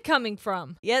music coming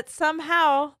from? Yet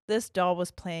somehow this doll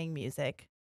was playing music.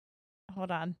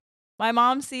 Hold on. My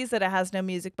mom sees that it has no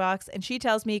music box, and she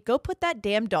tells me, go put that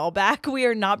damn doll back. We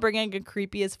are not bringing a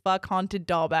creepy as fuck haunted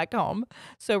doll back home.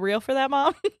 So real for that,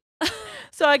 Mom?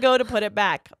 So I go to put it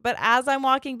back. But as I'm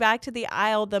walking back to the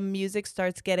aisle, the music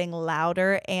starts getting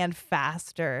louder and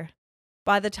faster.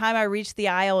 By the time I reach the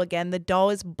aisle again, the doll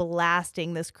is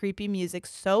blasting this creepy music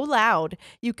so loud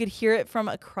you could hear it from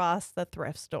across the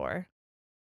thrift store.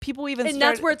 People even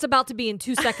that's where it's about to be in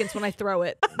 2 seconds when I throw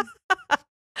it.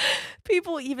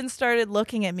 People even started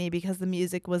looking at me because the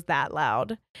music was that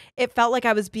loud. It felt like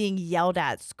I was being yelled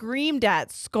at, screamed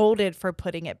at, scolded for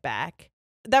putting it back.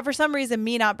 That for some reason,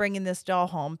 me not bringing this doll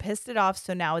home pissed it off,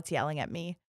 so now it's yelling at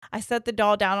me. I set the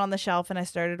doll down on the shelf and I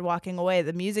started walking away,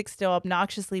 the music still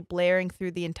obnoxiously blaring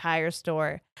through the entire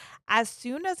store. As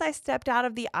soon as I stepped out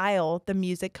of the aisle, the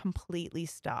music completely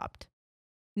stopped.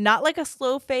 Not like a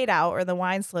slow fade out or the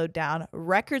wind slowed down,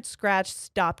 record scratch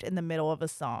stopped in the middle of a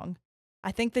song.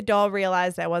 I think the doll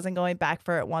realized I wasn't going back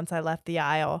for it once I left the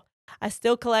aisle. I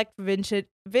still collect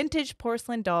vintage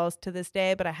porcelain dolls to this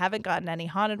day, but I haven't gotten any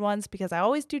haunted ones because I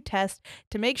always do tests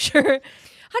to make sure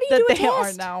How do you do a they test?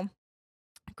 are now.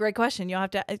 Great question. You'll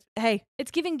have to. Hey, it's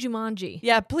giving Jumanji.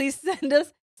 Yeah, please send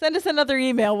us another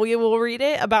email. We will read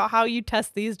it about how you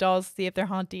test these dolls to see if they're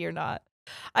haunty or not.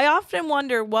 I often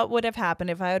wonder what would have happened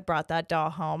if I had brought that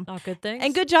doll home. Not good things.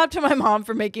 And good job to my mom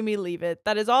for making me leave it.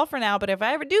 That is all for now, but if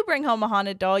I ever do bring home a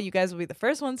haunted doll, you guys will be the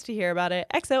first ones to hear about it.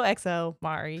 XOXO,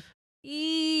 Mari.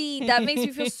 That makes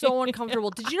me feel so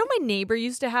uncomfortable. Did you know my neighbor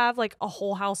used to have like a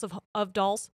whole house of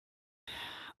dolls?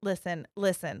 Listen.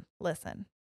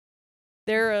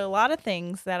 There are a lot of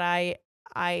things that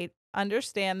I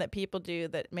understand that people do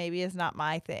that maybe is not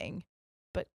my thing.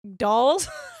 But dolls,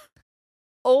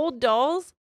 old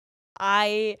dolls,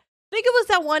 I think it was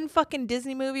that one fucking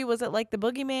Disney movie. Was it like The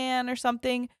Boogeyman or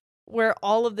something? Where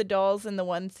all of the dolls in the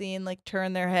one scene like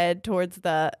turn their head towards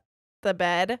the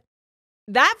bed.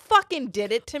 That fucking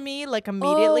did it to me, like,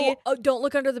 immediately. Oh, don't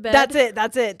look under the bed.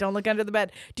 That's it. Don't look under the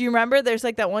bed. Do you remember? There's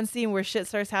like that one scene where shit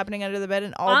starts happening under the bed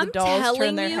and all the dolls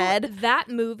turn their head. That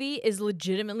movie is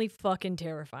legitimately fucking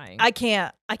terrifying. I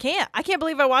can't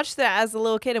believe I watched that as a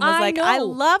little kid and was like, I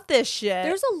love this shit.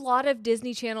 There's a lot of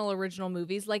Disney Channel original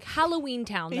movies, like Halloween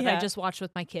Town, that I just watched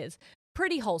with my kids.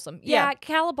 Pretty wholesome. Yeah,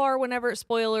 Calabar, whenever,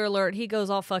 spoiler alert, he goes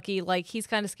all fucky, like, he's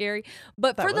kind of scary.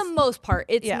 But for the most part,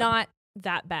 it's not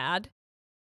that bad.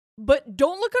 But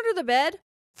don't look under the bed.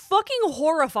 Fucking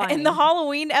horrifying. In the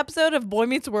Halloween episode of Boy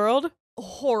Meets World,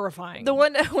 horrifying. The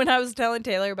one when I was telling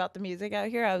Taylor about the music out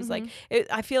here, I was like,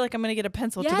 I feel like I'm gonna get a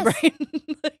pencil to the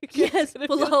brain. Like, yes,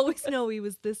 we'll always know he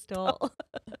was this tall.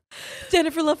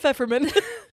 Jennifer Love Pfefferman.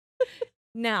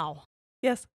 Now,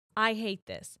 yes, I hate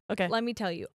this. Okay, let me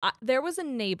tell you. There was a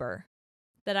neighbor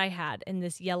that I had in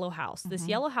this yellow house. This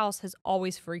yellow house has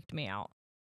always freaked me out,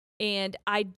 and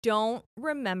I don't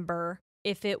remember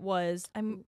if it was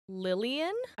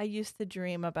Lillian. I used to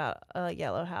dream about a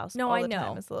yellow house No, all I the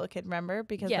time know. as a little kid, remember?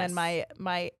 Because Yes. then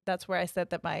my that's where I said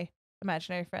that my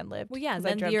imaginary friend lived. Well, yeah, 'cause I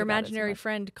then dreamt your about it so imaginary much.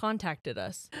 friend contacted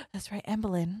us. That's right,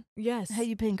 Emblyn. Yes. How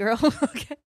you been, girl?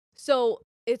 Okay. So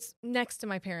it's next to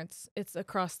my parents. It's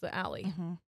across the alley.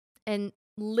 Mm-hmm. And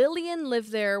Lillian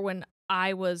lived there when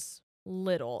I was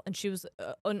little, and she was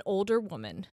an older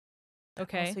woman.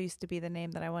 Okay. Also used to be the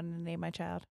name that I wanted to name my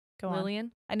child. Go on.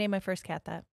 Lillian. I named my first cat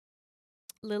that.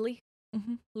 Lily.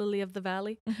 Mm-hmm. Lily of the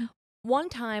Valley. Mm-hmm. One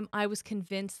time I was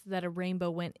convinced that a rainbow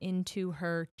went into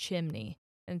her chimney.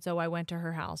 And so I went to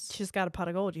her house She's got a pot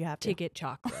of gold. You have to to. get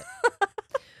chocolate.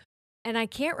 And I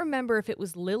can't remember if it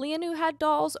was Lillian who had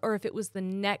dolls or if it was the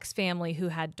next family who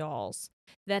had dolls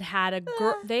that had a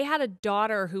girl. They had a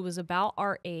daughter who was about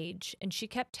our age, and she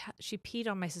peed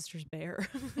on my sister's bear.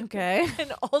 Okay.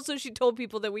 And also she told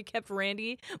people that we kept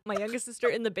Randy, my youngest sister,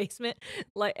 in the basement,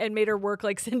 and made her work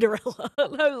like Cinderella.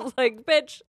 And I was like,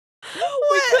 bitch,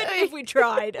 we couldn't if we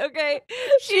tried. Okay,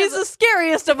 She's the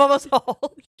scariest of us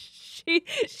all.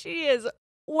 She is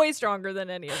way stronger than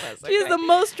any of us. She's the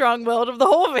most strong-willed of the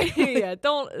whole family. Yeah,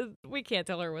 we can't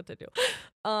tell her what to do.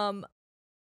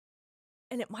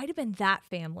 And it might have been that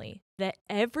family that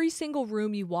every single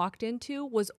room you walked into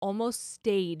was almost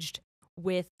staged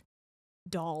with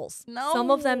dolls. No.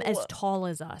 Some of them as tall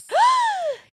as us.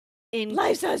 In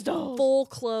Life-size dolls. full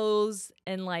clothes,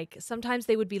 and like sometimes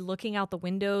they would be looking out the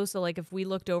window, so like if we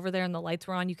looked over there and the lights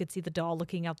were on, you could see the doll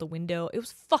looking out the window. It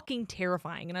was fucking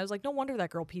terrifying, and I was like, no wonder that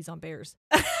girl pees on bears.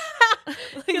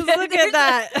 Look at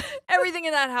that. Everything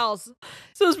in that house,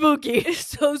 So spooky.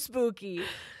 so spooky.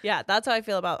 Yeah, that's how I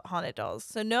feel about haunted dolls.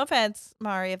 So no offense,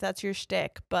 Mari, if that's your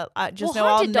shtick, but just Well, know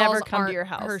I'll haunted never dolls come to aren't your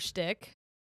house. her shtick.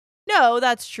 No,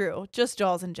 that's true. Just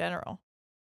dolls in general.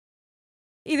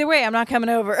 Either way, I'm not coming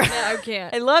over. Yeah, I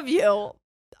can't. I love you.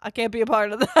 I can't be a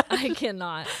part of that. I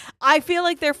cannot. I feel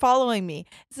like they're following me.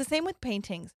 It's the same with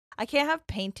paintings. I can't have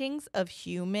paintings of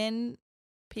human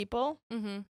people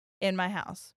Mm-hmm. in my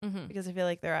house Mm-hmm. because I feel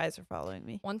like their eyes are following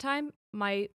me. One time,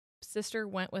 my sister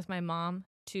went with my mom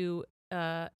to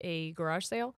a garage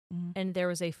sale, Mhm. and there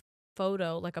was a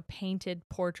photo, like a painted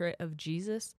portrait of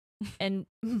Jesus. And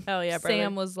Hell yeah, brother.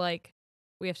 Sam was like,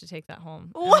 we have to take that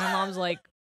home. And What? my mom's like,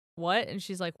 what? And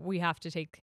she's like, we have to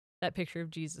take that picture of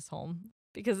Jesus home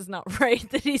because it's not right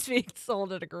that he's being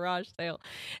sold at a garage sale.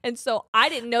 And so I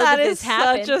didn't know that this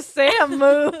happened. Such a Sam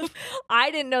move. I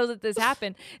didn't know that this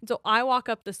happened. And so I walk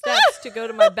up the steps to go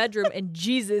to my bedroom, and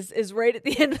Jesus is right at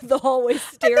the end of the hallway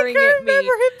staring I at me.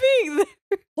 remember him being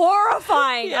there.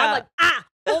 Horrifying. Yeah. I'm like,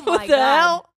 oh my What the God.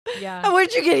 hell? Yeah.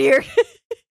 Where'd you get here?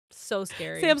 So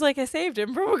scary. Sam's like, I saved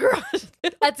him from a garage.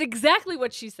 That's exactly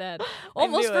what she said.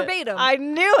 Almost I knew it. verbatim. I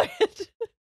knew it.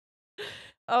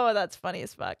 Oh, that's funny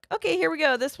as fuck. Okay, here we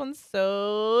go. This one's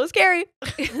so scary.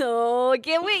 Oh, I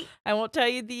can't wait. I won't tell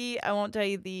you the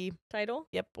Title?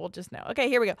 Yep, we'll just know. Okay,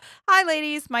 here we go. Hi,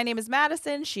 ladies. My name is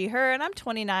Madison, she, her, and I'm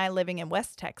 29, living in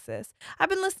West Texas. I've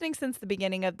been listening since the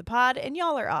beginning of the pod, and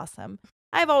y'all are awesome.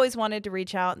 I've always wanted to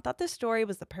reach out and thought this story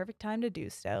was the perfect time to do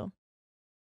so.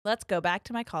 Let's go back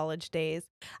to my college days.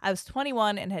 I was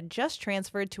 21 and had just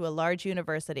transferred to a large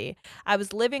university. I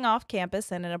was living off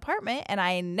campus in an apartment, and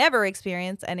I never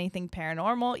experienced anything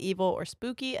paranormal, evil, or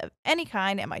spooky of any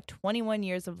kind in my 21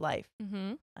 years of life.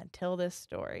 Mm-hmm. Until this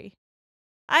story.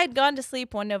 I had gone to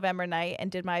sleep one November night and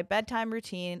did my bedtime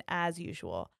routine as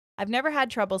usual. I've never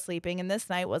had trouble sleeping, and this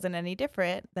night wasn't any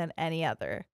different than any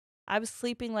other. I was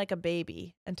sleeping like a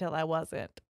baby until I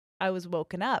wasn't. I was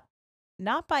woken up.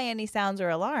 Not by any sounds or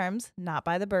alarms, not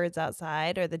by the birds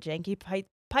outside or the janky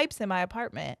pipes in my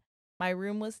apartment. My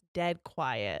room was dead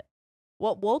quiet.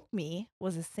 What woke me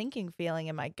was a sinking feeling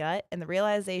in my gut and the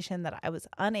realization that I was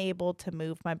unable to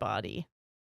move my body.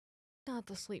 Not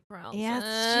the sleep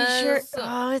paralysis.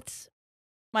 It's.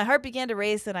 My heart began to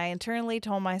race, and I internally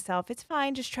told myself, it's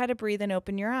fine, just try to breathe and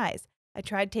open your eyes. I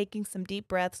tried taking some deep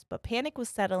breaths, but panic was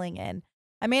settling in.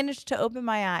 I managed to open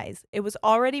my eyes. It was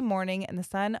already morning, and the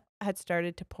sun had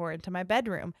started to pour into my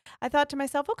bedroom. I thought to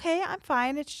myself, okay, I'm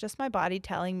fine. It's just my body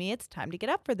telling me it's time to get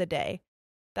up for the day.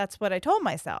 That's what I told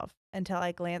myself, until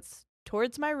I glanced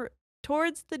towards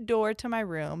the door to my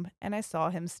room, and I saw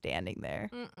him standing there.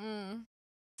 Mm-mm.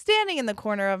 Standing in the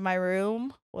corner of my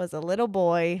room was a little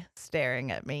boy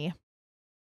staring at me.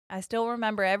 I still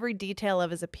remember every detail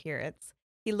of his appearance.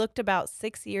 He looked about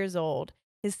 6 years old.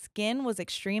 His skin was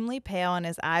extremely pale and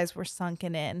his eyes were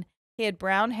sunken in. He had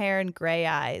brown hair and gray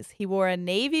eyes. He wore a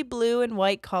navy blue and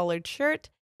white collared shirt,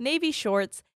 navy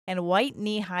shorts, and white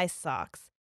knee-high socks.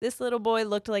 This little boy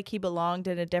looked like he belonged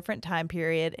in a different time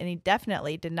period, and he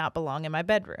definitely did not belong in my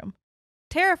bedroom.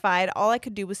 Terrified, all I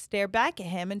could do was stare back at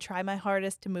him and try my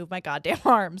hardest to move my goddamn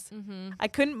arms. I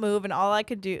couldn't move, and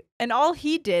all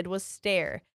he did was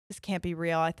stare. This can't be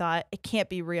real, I thought. It can't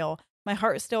be real. My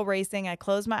heart was still racing. I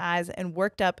closed my eyes and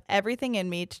worked up everything in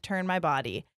me to turn my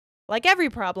body. Like every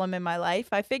problem in my life,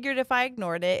 I figured if I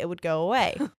ignored it, it would go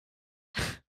away.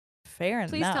 Fair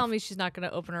enough. Please tell me she's not going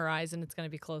to open her eyes and it's going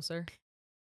to be closer.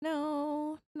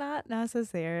 No, not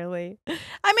necessarily. I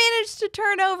managed to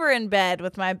turn over in bed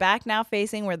with my back now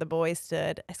facing where the boy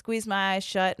stood. I squeezed my eyes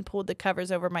shut and pulled the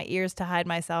covers over my ears to hide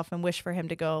myself and wish for him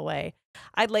to go away.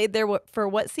 I laid there for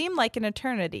what seemed like an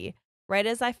eternity. Right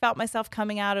as I felt myself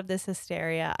coming out of this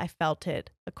hysteria, I felt it,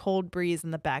 a cold breeze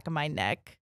in the back of my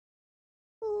neck.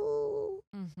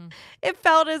 It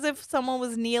felt as if someone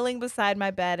was kneeling beside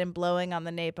my bed and blowing on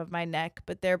the nape of my neck,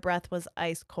 but their breath was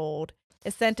ice cold.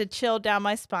 It sent a chill down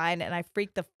my spine, and I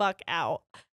freaked the fuck out.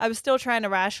 I was still trying to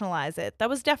rationalize it. That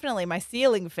was definitely my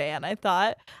ceiling fan, I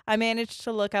thought. I managed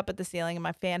to look up at the ceiling, and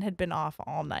my fan had been off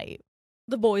all night.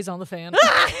 The boy's on the fan.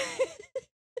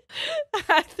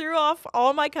 I threw off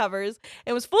all my covers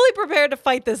and was fully prepared to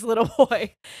fight this little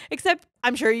boy. Except,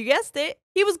 I'm sure you guessed it,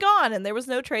 he was gone, and there was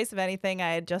no trace of anything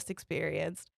I had just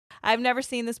experienced. I've never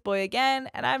seen this boy again,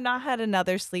 and I've not had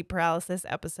another sleep paralysis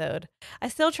episode. I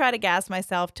still try to gas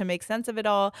myself to make sense of it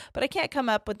all, but I can't come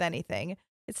up with anything.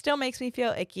 It still makes me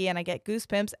feel icky, and I get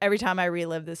goosebumps every time I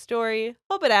relive this story.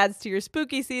 Hope it adds to your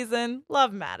spooky season.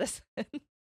 Love, Madison.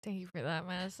 Thank you for that,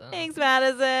 Madison. Thanks,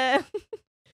 Madison.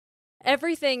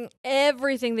 Everything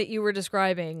that you were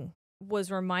describing was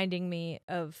reminding me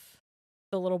of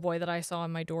the little boy that I saw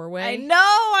in my doorway. I know,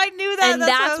 I knew that. And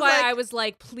that's why I was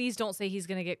like, please don't say he's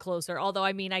going to get closer. Although,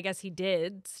 I mean, I guess he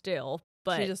did still,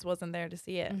 but she just wasn't there to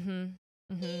see it.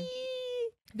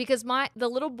 Because the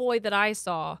little boy that I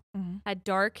saw had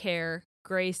dark hair,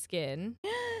 gray skin.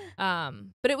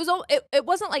 But it was it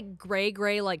wasn't like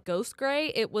gray like ghost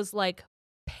gray. It was like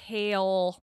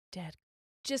pale, dead,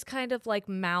 just kind of like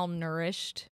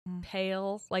malnourished,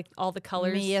 pale, like all the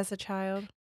colors. Me as a child.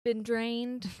 Been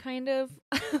drained, kind of.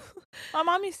 My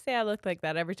mom used to say I looked like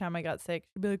that every time I got sick.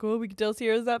 She'd be like, well, we can tell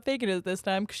Ciara's not faking it this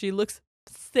time because she looks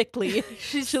sickly.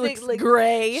 she looks like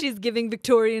gray. She's giving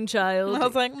Victorian child. I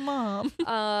was like, Mom.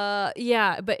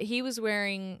 Yeah, but he was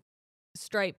wearing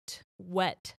striped,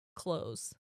 wet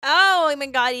clothes. Oh my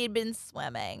God, he'd been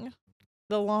swimming.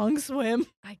 The long swim.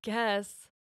 I guess.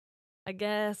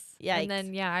 Yikes. And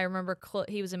then, yeah, I remember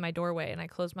he was in my doorway and I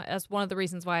closed that's one of the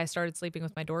reasons why I started sleeping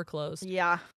with my door closed.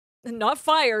 Yeah. Not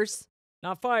fires.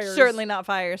 Not fires. Certainly not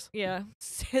fires. Yeah.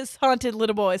 His haunted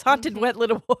little boys. Haunted wet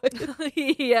little boys.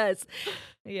 Yes.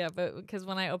 Yeah, but because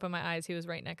when I opened my eyes, he was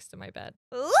right next to my bed.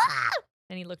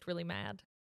 And he looked really mad.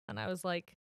 And I was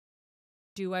like,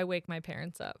 do I wake my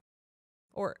parents up?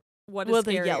 Or what is scarier?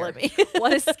 They yell at me?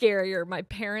 What is scarier, my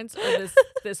parents or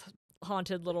this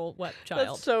haunted little wet child?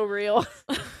 That's so real.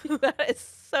 That is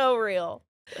so real.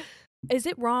 Is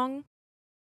it wrong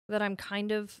that I'm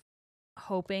kind of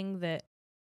hoping that,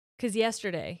 because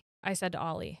yesterday I said to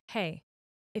Ollie, hey,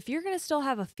 if you're going to still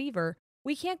have a fever,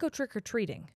 we can't go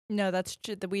trick-or-treating. No, that's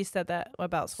true. We said that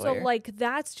about Sawyer. So, like,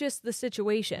 that's just the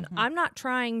situation. I'm not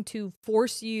trying to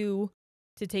force you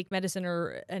to take medicine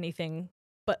or anything,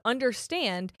 but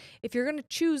understand if you're going to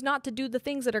choose not to do the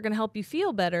things that are going to help you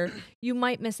feel better, you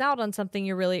might miss out on something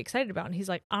you're really excited about. And he's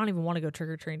like, I don't even want to go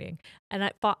trick-or-treating.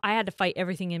 And I had to fight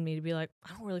everything in me to be like,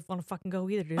 I don't really want to fucking go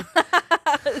either, dude.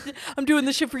 I'm doing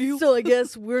this shit for you. So I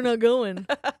guess we're not going.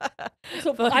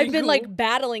 So I've been like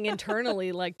battling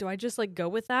internally. Like, do I just like go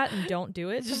with that and don't do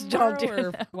it? Just don't do it. Or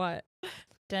it. What?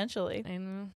 Potentially. I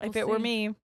know. If it were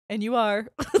me, and you are,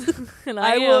 and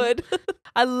I would.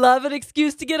 I love an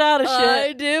excuse to get out of shit.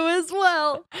 I do as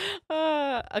well.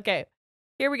 Okay,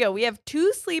 here we go. We have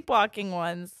 2 sleepwalking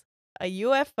ones, a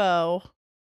UFO.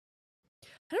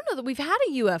 I don't know that we've had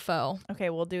a UFO. Okay,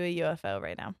 we'll do a UFO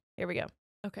right now. Here we go.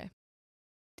 Okay.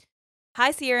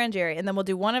 Hi, Ciara and Jeri. And then we'll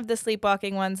do one of the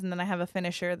sleepwalking ones, and then I have a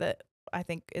finisher that I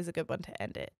think is a good one to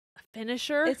end it. A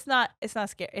finisher? It's not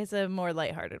scary. It's a more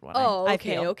lighthearted one. Oh, I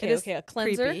okay, feel. okay, It is okay. A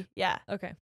cleanser? creepy. Yeah.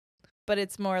 Okay. But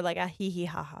it's more like a hee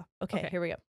ha ha. Okay, Okay. here we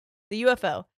go. The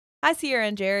UFO. Hi, Ciara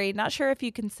and Jeri. Not sure if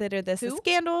you consider this a Who?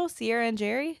 scandal. Ciara and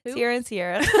Jeri? Who? Ciara and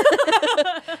Ciara.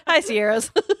 Hi, Ciaras.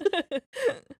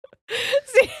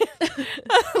 See,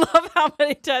 I love how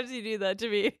many times you do that to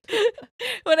me.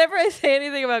 Whenever I say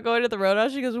anything about going to the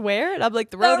Roadhouse, she goes, where? And I'm like,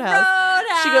 the Roadhouse.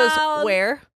 She goes,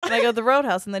 where? And I go, the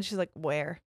Roadhouse. And then she's like,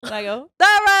 where? And I go,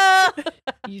 the Road.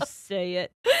 You say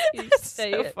it. You It's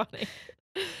say so it. funny.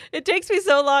 It takes me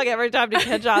so long every time to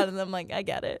catch on, and I'm like, I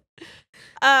get it.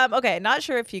 Okay, not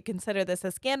sure if you consider this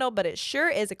a scandal, but it sure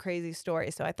is a crazy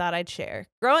story, so I thought I'd share.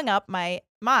 Growing up, my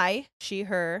she,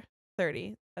 her,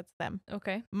 30, that's them,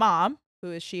 Okay. mom,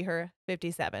 who is she, her,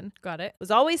 57, Got it.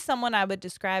 was always someone I would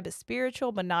describe as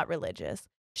spiritual but not religious.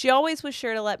 She always was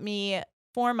sure to let me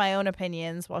form my own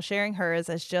opinions while sharing hers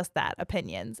as just that,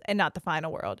 opinions, and not the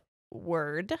final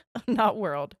word, not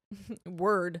world.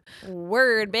 Word,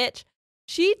 bitch.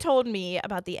 She told me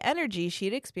about the energy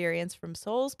she'd experienced from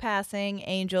souls passing,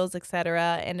 angels,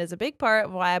 etc., and is a big part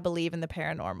of why I believe in the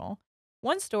paranormal.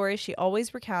 One story she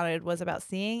always recounted was about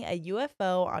seeing a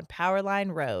UFO on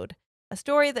Powerline Road, a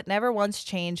story that never once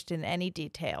changed in any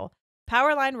detail.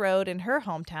 Powerline Road in her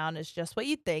hometown is just what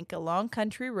you'd think, a long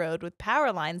country road with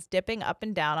power lines dipping up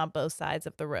and down on both sides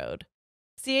of the road.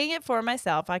 Seeing it for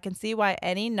myself, I can see why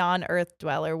any non-Earth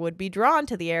dweller would be drawn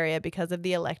to the area because of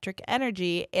the electric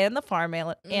energy and the farm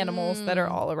animals that are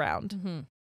all around,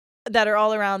 that are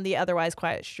all around the otherwise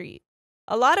quiet street.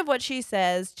 A lot of what she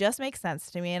says just makes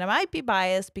sense to me, and I might be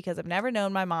biased because I've never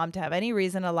known my mom to have any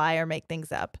reason to lie or make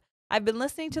things up. I've been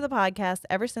listening to the podcast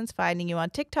ever since finding you on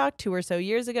TikTok 2 or so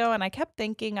years ago, and I kept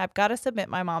thinking I've got to submit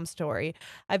my mom's story.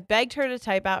 I've begged her to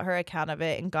type out her account of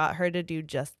it and got her to do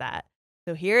just that.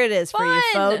 So here it is for you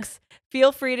folks.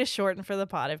 Feel free to shorten for the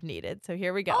pod if needed. So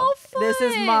here we go. Oh, fun. This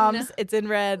is mom's. It's in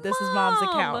red. This is mom's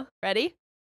account. Ready?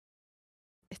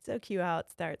 It's so cute how it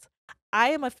starts. I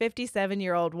am a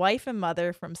 57-year-old wife and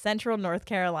mother from Central North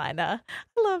Carolina.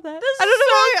 I love that. This I is don't know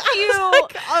so why.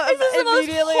 cute. This is the most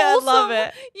Immediately, I love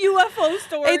it. UFO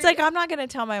story. It's like I'm not gonna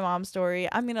tell my mom's story.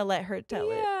 I'm gonna let her tell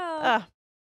it. Yeah.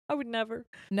 I would never.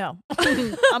 No.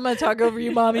 I'm gonna talk over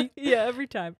you, mommy. Yeah, every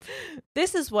time.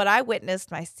 This is what I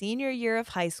witnessed my senior year of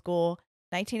high school,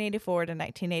 1984 to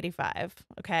 1985.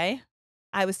 Okay.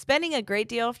 I was spending a great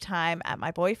deal of time at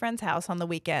my boyfriend's house on the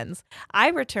weekends. I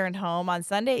returned home on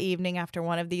Sunday evening after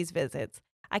one of these visits.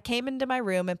 I came into my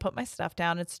room and put my stuff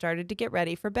down and started to get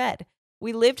ready for bed.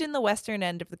 We lived in the western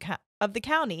end of the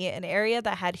county, an area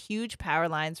that had huge power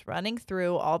lines running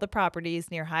through all the properties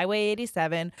near Highway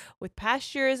 87 with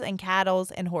pastures and cattle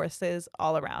and horses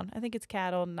all around. I think it's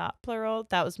cattle, not plural.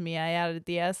 That was me. I added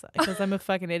the S because I'm a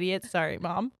fucking idiot. Sorry,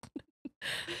 Mom.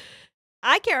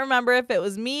 I can't remember if it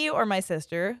was me or my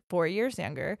sister, 4 years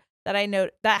younger, that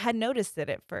had noticed it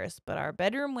at first, but our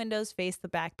bedroom windows faced the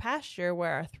back pasture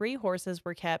where our 3 horses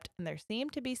were kept, and there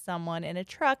seemed to be someone in a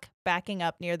truck backing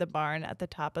up near the barn at the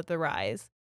top of the rise.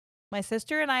 My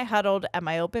sister and I huddled at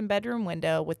my open bedroom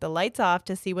window with the lights off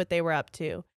to see what they were up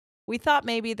to. We thought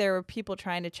maybe there were people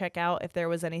trying to check out if there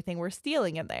was anything worth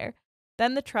stealing in there.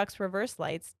 Then the truck's reverse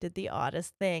lights did the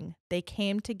oddest thing. They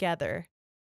came together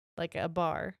like a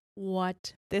bar.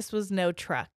 What? This was no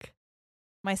truck.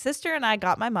 My sister and I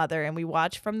got my mother and we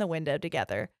watched from the window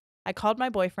together. I called my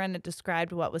boyfriend and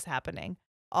described what was happening.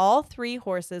 All 3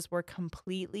 horses were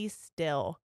completely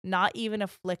still, not even a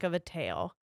flick of a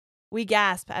tail. We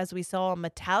gasped as we saw a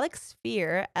metallic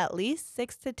sphere at least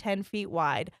 6 to 10 feet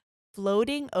wide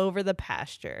floating over the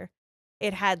pasture.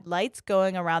 It had lights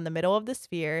going around the middle of the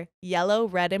sphere, yellow,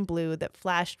 red, and blue, that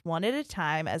flashed one at a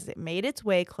time as it made its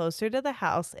way closer to the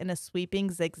house in a sweeping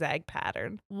zigzag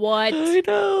pattern. What? I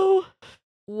know.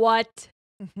 What?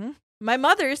 My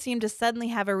mother seemed to suddenly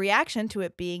have a reaction to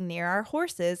it being near our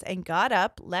horses and got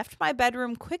up, left my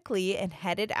bedroom quickly, and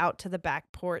headed out to the back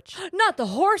porch. Not the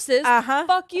horses.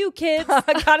 Fuck you, kids.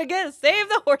 I gotta save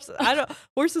the horses.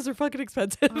 Horses are fucking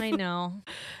expensive. I know.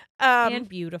 And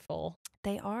beautiful.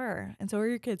 They are. And so are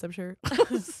your kids, I'm sure.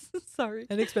 Sorry.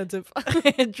 And expensive.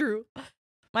 True.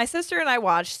 My sister and I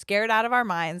watched, scared out of our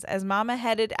minds, as Mama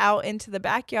headed out into the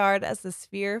backyard as the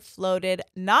sphere floated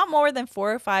not more than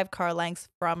 4 or 5 car lengths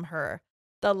from her.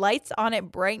 The lights on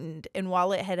it brightened, and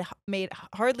while it had made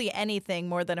hardly anything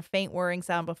more than a faint whirring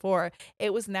sound before,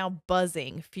 it was now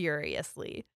buzzing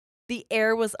furiously. The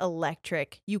air was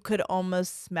electric. You could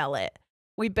almost smell it.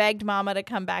 We begged Mama to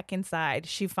come back inside.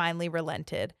 She finally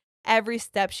relented. Every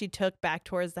step she took back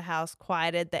towards the house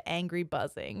quieted the angry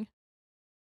buzzing.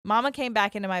 Mama came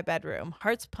back into my bedroom.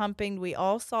 Hearts pumping, we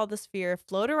all saw the sphere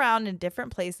float around in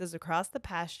different places across the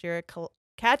pasture,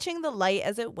 catching the light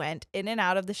as it went in and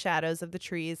out of the shadows of the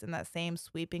trees in that same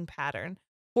sweeping pattern.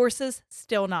 Horses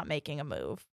still not making a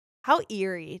move. How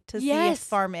eerie to see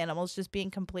farm animals just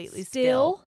being completely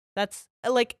still. That's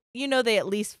like, they at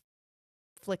least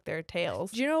flick their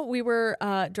tails. Do you know, we were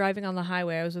driving on the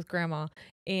highway. I was with Grandma,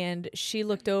 and she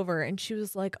looked over and she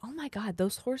was like, oh my God,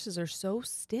 those horses are so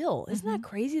still. Isn't that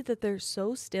crazy that they're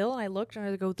so still? And I looked and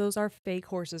I go, those are fake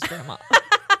horses, Grandma.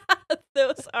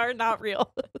 Those are not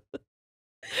real.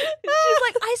 She's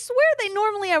like, I swear they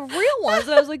normally have real ones.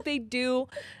 And I was like, they do.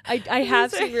 I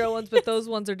have seen real ones, but those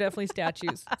ones are definitely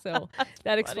statues. So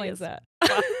that explains that.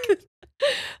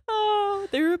 Oh,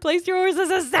 they replaced your horses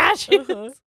as statues.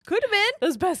 Could have been.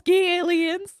 Those pesky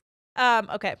aliens.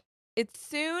 Okay. It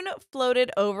soon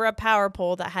floated over a power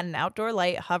pole that had an outdoor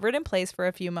light, hovered in place for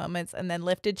a few moments, and then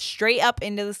lifted straight up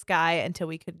into the sky until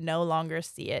we could no longer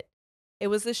see it. It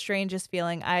was the strangest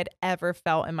feeling I had ever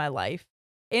felt in my life.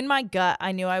 In my gut,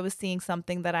 I knew I was seeing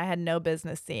something that I had no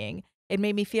business seeing. It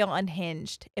made me feel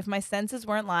unhinged. If my senses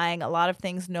weren't lying, a lot of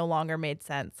things no longer made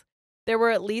sense. There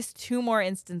were at least 2 more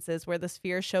instances where the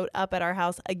sphere showed up at our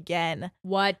house again.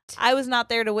 What? I was not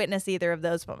there to witness either of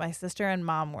those, but my sister and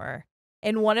mom were.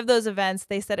 In one of those events,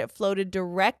 they said it floated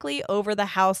directly over the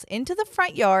house into the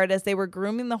front yard as they were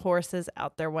grooming the horses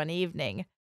out there one evening.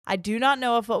 I do not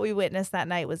know if what we witnessed that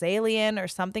night was alien or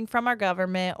something from our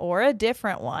government or a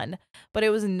different one, but it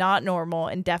was not normal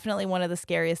and definitely one of the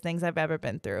scariest things I've ever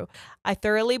been through. I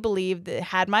thoroughly believe that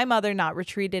had my mother not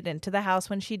retreated into the house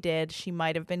when she did, she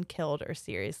might have been killed or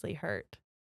seriously hurt.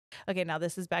 Okay, now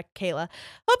this is back to Kayla.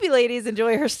 Hope you ladies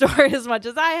enjoy her story as much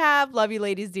as I have. Love you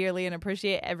ladies dearly and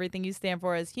appreciate everything you stand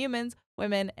for as humans,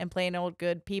 women, and plain old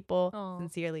good people. Aww.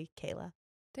 Sincerely, Kayla.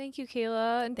 Thank you,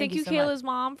 Kayla. And thank you, so Kayla's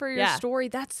mom, for your story.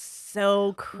 That's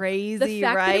so crazy, the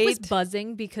fact right? that it was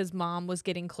buzzing because mom was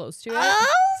getting close to it. Oh,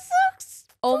 so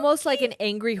almost like an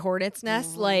angry hornet's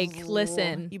nest. Like,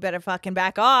 listen. You better fucking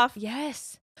back off.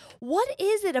 Yes. What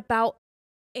is it about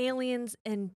aliens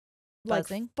and like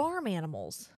Buzzing? farm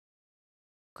animals?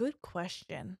 Good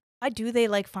question. Why do they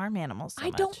like farm animals so I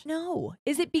much? don't know.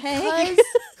 Is it because Hey.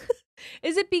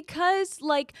 is it because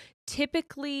like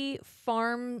typically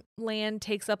farmland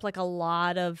takes up like a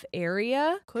lot of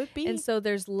area? Could be. And so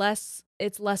it's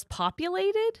less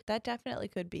populated? That definitely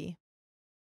could be.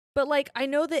 But like I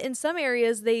know that in some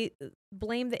areas they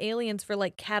blame the aliens for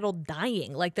like cattle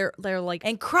dying. Like they're like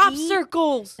And crop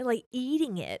circles. and like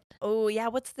eating it. Oh, yeah.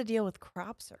 What's the deal with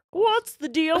crop circles? What's the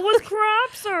deal with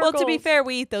crop circles? Well, to be fair,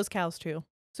 we eat those cows too.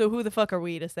 So who the fuck are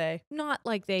we to say? Not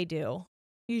like they do.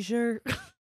 You sure?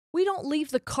 We don't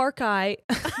leave the carcass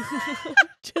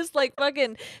just like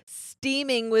fucking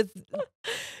steaming with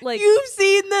like You've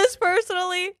seen this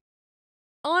personally?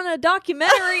 on a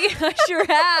documentary. I sure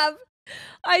have.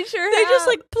 I sure They have. just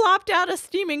like plopped out a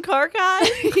steaming carcass.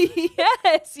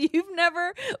 Yes, you've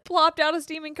never plopped out a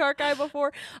steaming carcass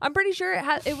before. I'm pretty sure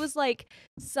it was like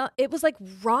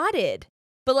rotted,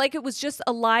 but like it was just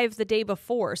alive the day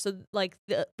before. So like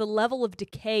the level of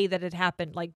decay that had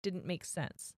happened like didn't make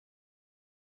sense.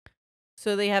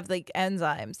 So they have like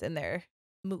enzymes in their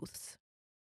mouths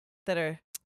that are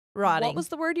rotting. What was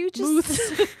the word you just Mouths.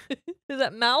 Is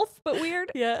that mouth but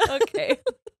weird? Yeah. Okay.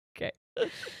 Okay.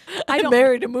 I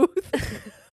married a mouth.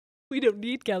 We don't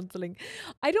need counseling.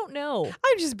 I don't know.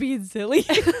 I'm just being silly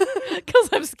because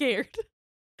I'm scared.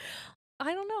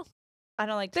 I don't know. I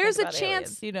don't like to There's think a about chance-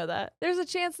 aliens. You know that. There's a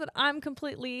chance that I'm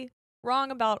completely wrong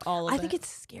about all of it. I think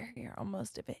it's scarier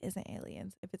almost if it isn't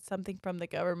aliens. If it's something from the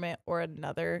government or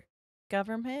another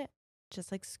government,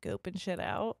 just like scoping shit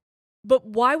out. But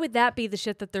why would that be the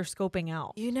shit that they're scoping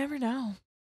out? You never know.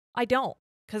 I don't.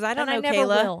 Because I don't And know I never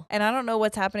Kayla. will. And I don't know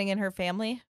what's happening in her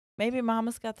family. Maybe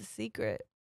mama's got the secret.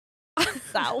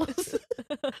 Sauce.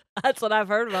 That's what I've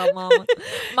heard about Mama.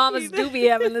 Mamas do be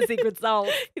having the secret sauce.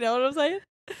 You know what I'm saying?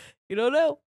 You don't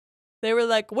know. They were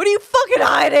like, what are you fucking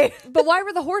hiding? But why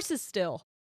were the horses still?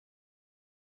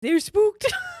 They're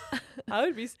spooked.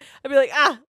 I'd be like,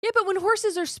 ah. Yeah, but when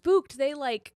horses are spooked, they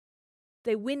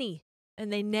whinny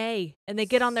and they neigh and they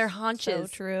get on their haunches.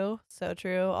 So true. So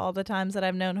true. All the times that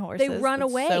I've known horses. run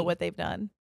that's away. So what they've done.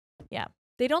 Yeah.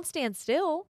 They don't stand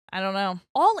still. I don't know.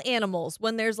 All animals,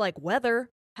 when there's like weather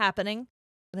happening,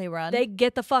 They run. they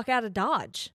get the fuck out of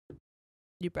Dodge.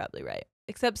 You're probably right.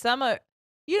 Except some are,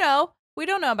 you know, we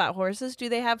don't know about horses. Do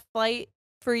they have flight,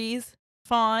 freeze,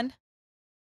 fawn,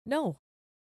 No.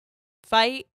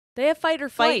 fight? They have fight or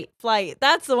flight. Flight.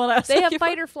 That's the one I was They have looking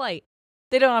fight for. or flight.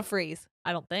 They don't have freeze.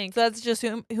 I don't think. So that's just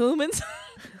humans.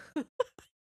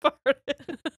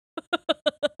 Farted.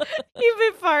 You've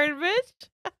been farting, bitch.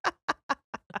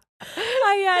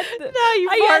 I had the, No, you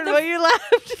I had farted the when you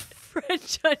laughed.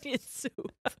 French onion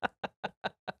soup.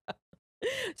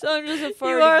 So I'm just a farty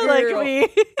You are girl. like me.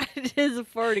 It is a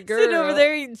farty girl. Sitting over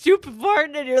there eating soup and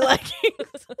farting and you're like,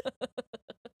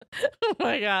 oh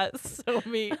my God, so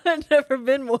me. I've never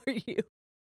been more you.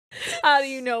 How do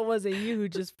you know it wasn't you who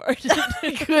just farted?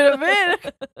 Could have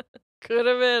been. Could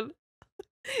have been.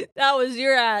 That was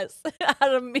your ass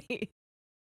out of me.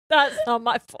 That's not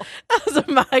my fault. That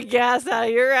was my gas out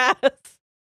of your ass.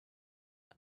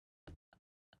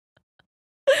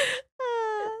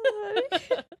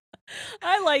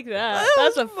 I like that.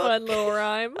 That's a fun little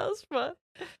rhyme. That was fun.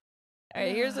 All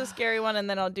right, here's a scary one, and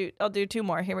then I'll do two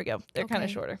more. Here we go. They're kind of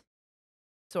shorter.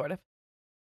 Sort of.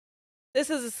 This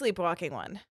is a sleepwalking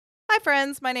one. Hi,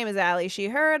 friends. My name is Allie,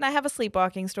 H0rny, and I have a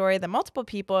sleepwalking story that multiple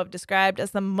people have described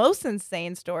as the most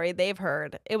insane story they've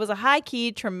heard. It was a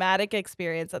high-key, traumatic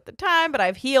experience at the time, but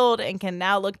I've healed and can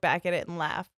now look back at it and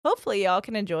laugh. Hopefully, y'all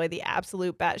can enjoy the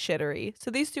absolute batshittery.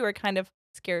 So these two are kind of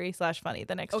scary/funny.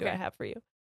 The next two I have for you.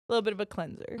 A little bit of a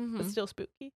cleanser, but still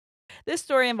spooky. This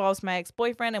story involves my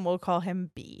ex-boyfriend, and we'll call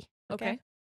him B. Okay.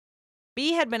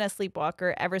 B had been a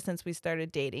sleepwalker ever since we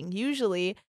started dating.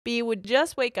 Usually, B would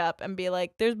just wake up and be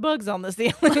like, there's bugs on the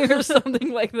ceiling or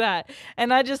something like that.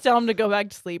 And I just tell him to go back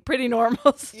to sleep. Pretty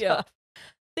normal stuff. Yeah.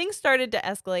 Things started to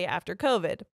escalate after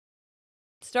COVID.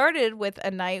 Started with a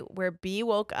night where B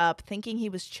woke up thinking he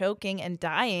was choking and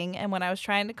dying, and when I was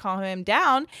trying to calm him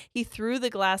down, he threw the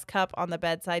glass cup on the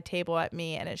bedside table at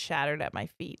me and it shattered at my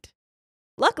feet.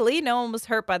 Luckily, no one was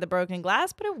hurt by the broken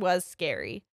glass, but it was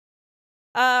scary.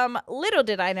 Little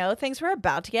did I know things were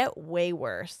about to get way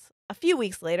worse. A few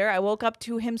weeks later, I woke up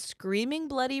to him screaming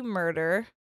bloody murder,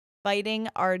 fighting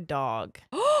our dog.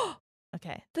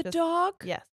 Okay. The dog?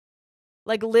 Yes.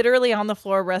 Like literally on the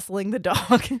floor wrestling the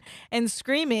dog and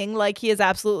screaming like he is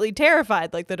absolutely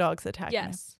terrified, like the dog's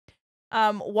attacking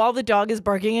him. While the dog is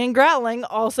barking and growling,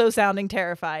 also sounding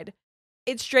terrified.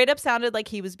 It straight up sounded like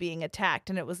he was being attacked,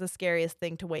 and it was the scariest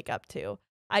thing to wake up to.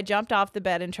 I jumped off the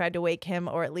bed and tried to wake him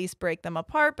or at least break them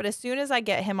apart, but as soon as I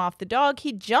get him off the dog,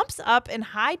 he jumps up and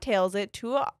hightails it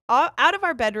out of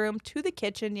our bedroom to the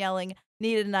kitchen yelling,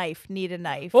 "Need a knife, need a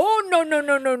knife." Oh,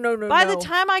 no. By the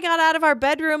time I got out of our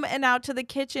bedroom and out to the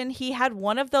kitchen, he had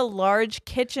one of the large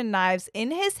kitchen knives in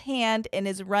his hand and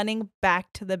is running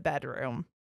back to the bedroom.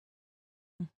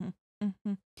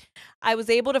 I was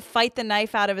able to fight the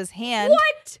knife out of his hand.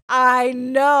 What? I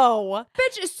know.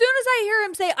 Bitch, as soon as I hear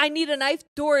him say, I need a knife,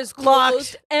 door is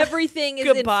closed, locked. Everything is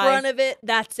in front of it,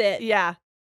 that's it. Yeah.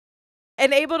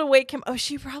 And able to wake him. Oh,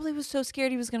 she probably was so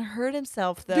scared he was going to hurt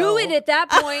himself, though. Do it at that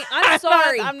point. I'm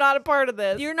sorry. I'm not a part of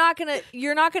this. You're not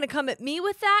gonna come at me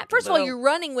with that. First of all, you're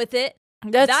running with it.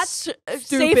 That's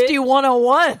safety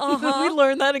 101. Uh-huh. We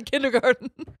learned that in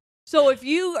kindergarten. So if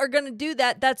you are gonna do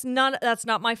that, that's not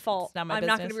my fault. It's not my I'm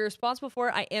business. not gonna be responsible for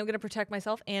it. I am gonna protect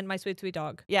myself and my sweet, sweet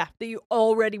dog. Yeah. That you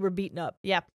already were beaten up.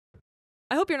 Yeah.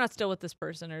 I hope you're not still with this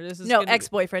person, or this is no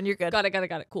ex-boyfriend. You're good. Got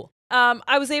it. Cool.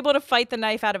 I was able to fight the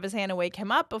knife out of his hand and wake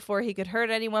him up before he could hurt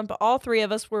anyone, but all three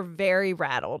of us were very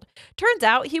rattled. Turns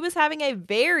out he was having a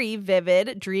very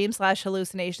vivid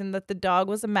dream/hallucination that the dog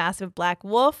was a massive black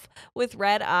wolf with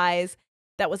red eyes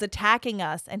that was attacking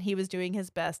us, and he was doing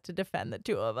his best to defend the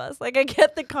two of us. Like, I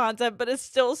get the concept, but it's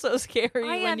still so scary.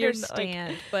 I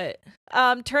understand, but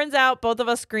turns out both of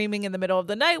us screaming in the middle of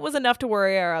the night was enough to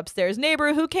worry our upstairs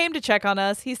neighbor who came to check on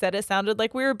us. He said it sounded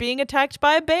like we were being attacked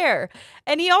by a bear,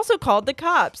 and he also called the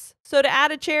cops. So to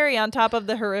add a cherry on top of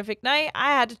the horrific night,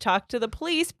 I had to talk to the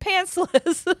police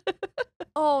pantsless.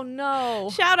 Oh no.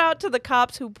 Shout out to the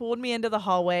cops who pulled me into the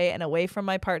hallway and away from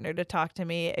my partner to talk to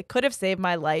me. It could have saved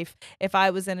my life if I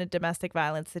was in a domestic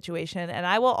violence situation, and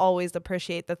I will always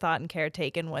appreciate the thought and care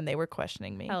taken when they were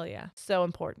questioning me. Hell yeah. So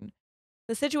important.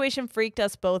 The situation freaked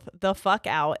us both the fuck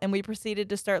out, and we proceeded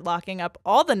to start locking up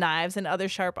all the knives and other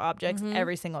sharp objects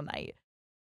every single night.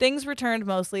 Things returned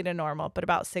mostly to normal, but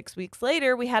about 6 weeks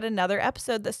later, we had another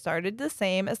episode that started the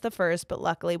same as the first, but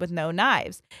luckily with no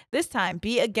knives. This time,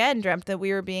 B again dreamt that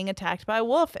we were being attacked by a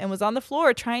wolf and was on the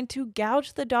floor trying to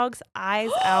gouge the dog's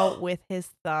eyes out with his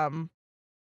thumb.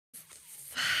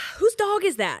 Whose dog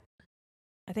is that?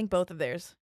 I think both of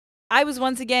theirs. I was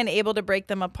once again able to break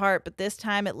them apart, but this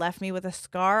time it left me with a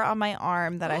scar on my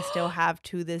arm that I still have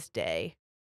to this day.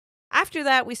 After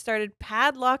that, we started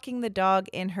padlocking the dog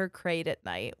in her crate at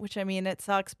night, which, I mean, it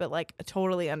sucks, but like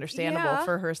totally understandable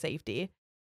for her safety.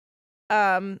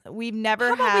 We've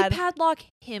never we padlock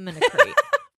him in a crate?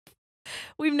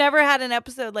 We've never had an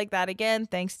episode like that again,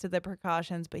 thanks to the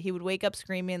precautions, but he would wake up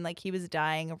screaming like he was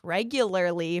dying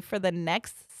regularly for the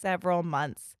next several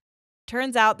months.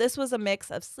 Turns out this was a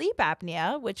mix of sleep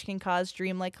apnea, which can cause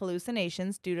dreamlike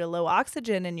hallucinations due to low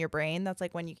oxygen in your brain. That's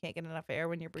like when you can't get enough air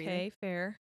when you're breathing. Okay,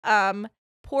 fair.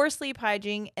 Poor sleep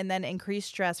hygiene, and then increased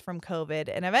stress from COVID.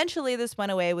 And eventually this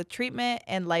went away with treatment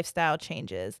and lifestyle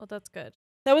changes. Well, that's good.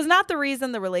 That was not the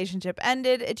reason the relationship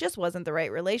ended. It just wasn't the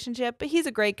right relationship, but he's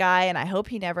a great guy, and I hope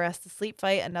he never has to sleep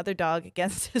fight another dog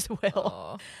against his will.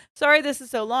 Aww. Sorry this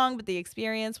is so long, but the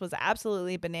experience was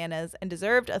absolutely bananas and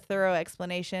deserved a thorough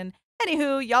explanation.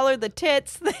 Anywho, y'all are the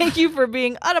tits. Thank you for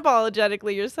being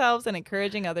unapologetically yourselves and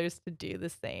encouraging others to do the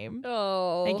same.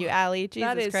 Oh. Thank you, Allie. Jesus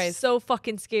that is Christ. so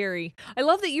fucking scary. I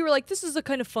love that you were like, this is a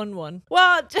kind of fun one.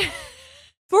 Well,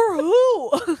 For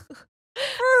who?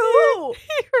 For who?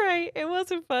 you're right. It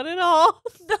wasn't fun at all.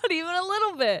 Not even a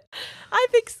little bit. I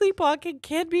think sleepwalking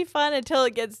can be fun until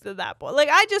it gets to that point. Like,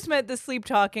 I just meant the sleep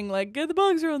talking, like, the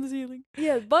bugs are on the ceiling.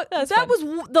 Yeah, but That's that fun.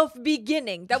 was the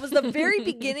beginning. That was the very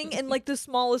beginning and like the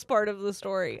smallest part of the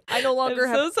story. I no longer I'm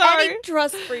have so sorry. any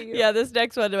trust for you. Yeah, this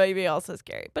next one might be also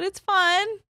scary, but it's fun,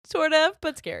 sort of,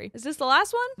 but scary. Is this the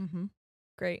last one? Mm-hmm.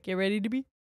 Great. Get ready to be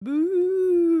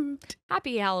spooked.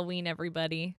 Happy Halloween,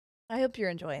 everybody. I hope you're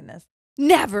enjoying this.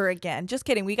 Never again. Just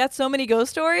kidding. We got so many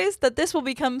ghost stories that this will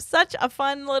become such a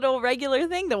fun little regular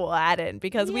thing that we'll add in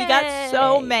because we got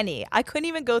so Yay. many. I couldn't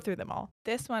even go through them all.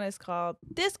 This one is called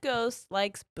This Ghost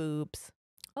Likes Boobs.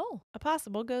 Oh, A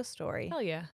possible ghost story. hell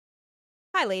yeah.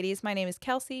 Hi, ladies. My name is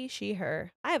Kelsey, she,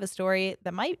 her. I have a story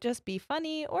that might just be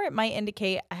funny or it might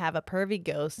indicate I have a pervy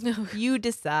ghost. You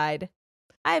decide.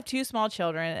 I have 2 small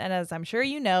children, and as I'm sure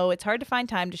you know, it's hard to find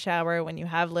time to shower when you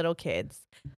have little kids.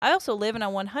 I also live in a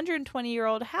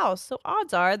 120-year-old house, so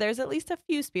odds are there's at least a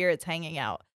few spirits hanging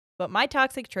out. But my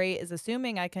toxic trait is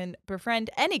assuming I can befriend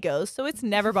any ghost, so it's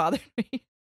never bothered me.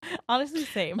 Honestly,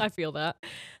 same. I feel that.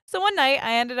 So one night,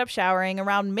 I ended up showering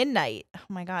around midnight. Oh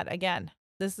my God, again.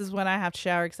 This is when I have to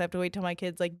shower because I have to wait till my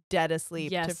kid's like dead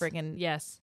asleep Yes. to freaking...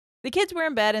 Yes. The kids were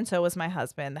in bed and so was my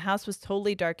husband. The house was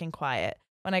totally dark and quiet.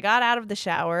 When I got out of the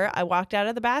shower, I walked out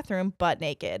of the bathroom butt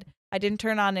naked. I didn't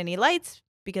turn on any lights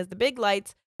because the big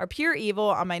lights are pure evil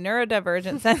on my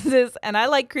neurodivergent senses, and I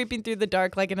like creeping through the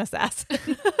dark like an assassin.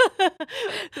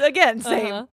 Again,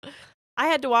 same. Uh-huh. I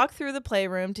had to walk through the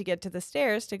playroom to get to the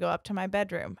stairs to go up to my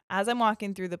bedroom. As I'm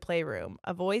walking through the playroom,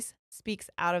 a voice speaks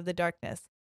out of the darkness.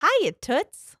 Hiya,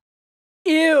 toots.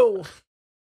 Ew.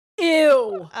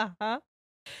 Ew. Uh-huh.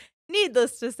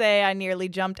 Needless to say, I nearly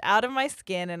jumped out of my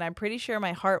skin, and I'm pretty sure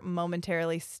my heart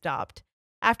momentarily stopped.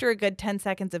 After a good 10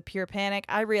 seconds of pure panic,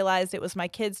 I realized it was my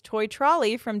kid's toy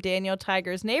trolley from Daniel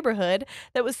Tiger's neighborhood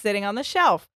that was sitting on the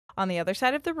shelf on the other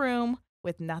side of the room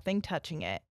with nothing touching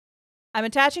it. I'm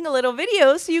attaching a little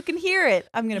video so you can hear it.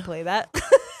 I'm going to play that.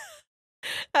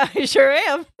 I sure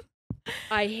am.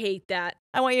 I hate that.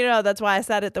 I want you to know that's why I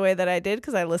said it the way that I did,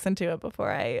 because I listened to it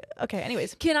before I... Okay,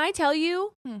 anyways. Can I tell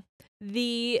you Hmm.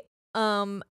 the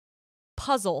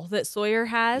puzzle that Sawyer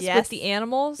has Yes. with the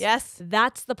animals? Yes.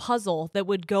 That's the puzzle that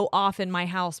would go off in my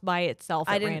house by itself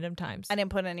I at didn't- random times. I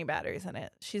didn't put any batteries in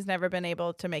it. She's never been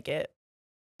able to make it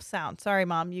sound. Sorry,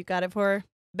 Mom. You got it for her?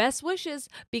 Best wishes,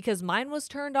 because mine was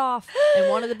turned off and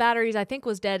one of the batteries I think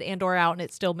was dead and or out and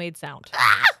it still made sound.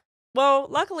 Well,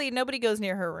 luckily, nobody goes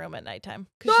near her room at nighttime.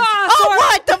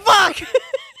 What the fuck?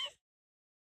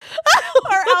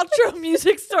 Our outro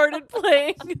music started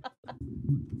playing.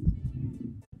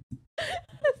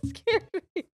 That scared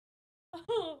me.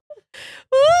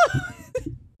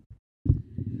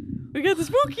 We got the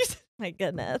spookies. My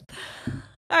goodness.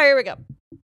 All right, here we go.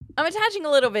 I'm attaching a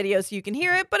little video so you can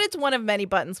hear it, but it's one of many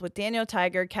buttons with Daniel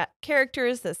Tiger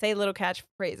characters that say little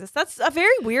catchphrases. That's a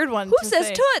very weird one. Who to says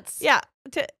say. toots? Yeah,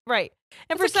 right.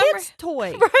 And It's for a some kid's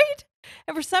toy. right?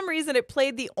 And for some reason, it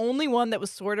played the only one that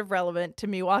was sort of relevant to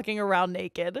me walking around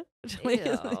naked.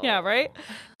 Yeah, right?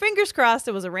 Fingers crossed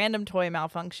it was a random toy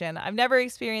malfunction. I've never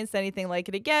experienced anything like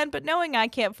it again, but knowing I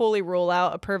can't fully rule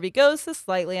out a pervy ghost is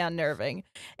slightly unnerving.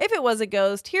 If it was a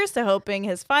ghost, here's to hoping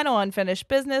his final unfinished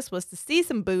business was to see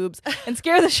some boobs and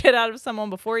scare the shit out of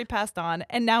someone before he passed on,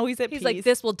 and now he's at peace. He's like,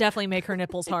 this will definitely make her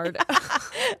nipples hard.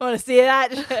 I want to see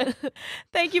that shit.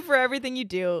 Thank you for everything you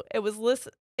do. It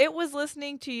was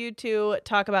listening to you two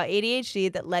talk about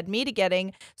ADHD that led me to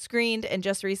getting screened and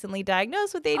just recently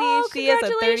diagnosed with ADHD as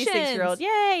a 36-year-old.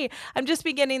 Yay! I'm just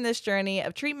beginning this journey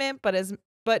of treatment,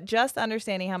 but just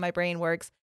understanding how my brain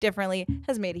works differently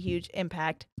has made a huge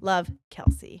impact. Love,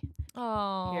 Kelsey.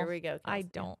 Oh, Here we go, Kelsey. I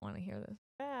don't want to hear this.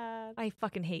 Bad. I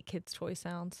fucking hate kids' toy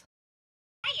sounds.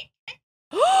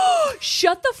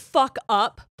 Shut the fuck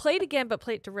up. Play it again, but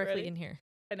play it directly Ready? in here.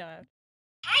 I know.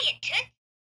 Hiya, toots.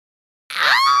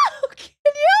 Ow! Can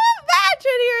you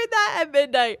imagine hearing that at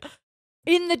midnight?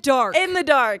 In the dark. In the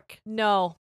dark.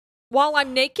 No. While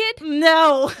I'm naked?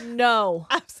 No. No.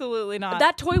 Absolutely not.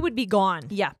 That toy would be gone.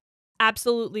 Yeah.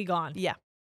 Absolutely gone. Yeah.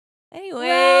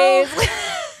 Anyways. Well,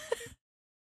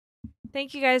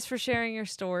 thank you guys for sharing your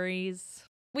stories.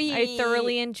 I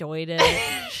thoroughly enjoyed it.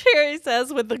 Sherry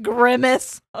says with a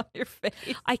grimace on your face.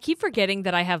 I keep forgetting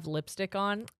that I have lipstick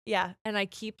on, Yeah. and I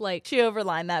keep like, She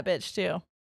overlined that bitch too.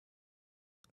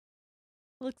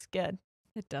 Looks good.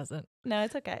 it doesn't. No,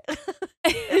 it's okay.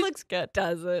 It looks good.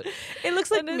 Does it? It looks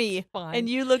like And me. it's fine. And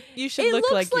you should It look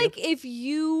looks like you. if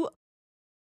you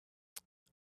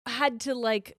had to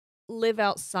like live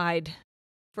outside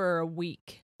for a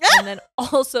week and then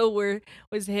also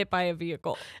was hit by a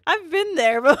vehicle. I've been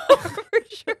there before for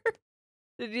sure.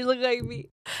 Did you look like me?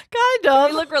 Kind Do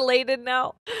of. we look related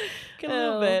now? A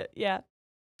little Oh. bit. Yeah.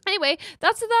 Anyway,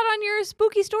 that's that on your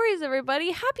spooky stories,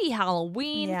 everybody. Happy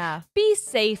Halloween. Yeah. Be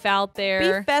safe out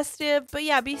there. Be festive, but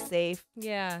yeah, be safe.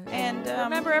 Yeah. And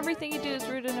remember, everything you do is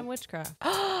rooted in witchcraft.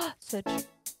 Such.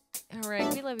 All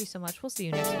right. We love you so much. We'll see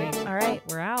you next week. All right.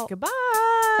 We're out.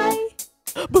 Goodbye.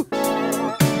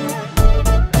 Boo.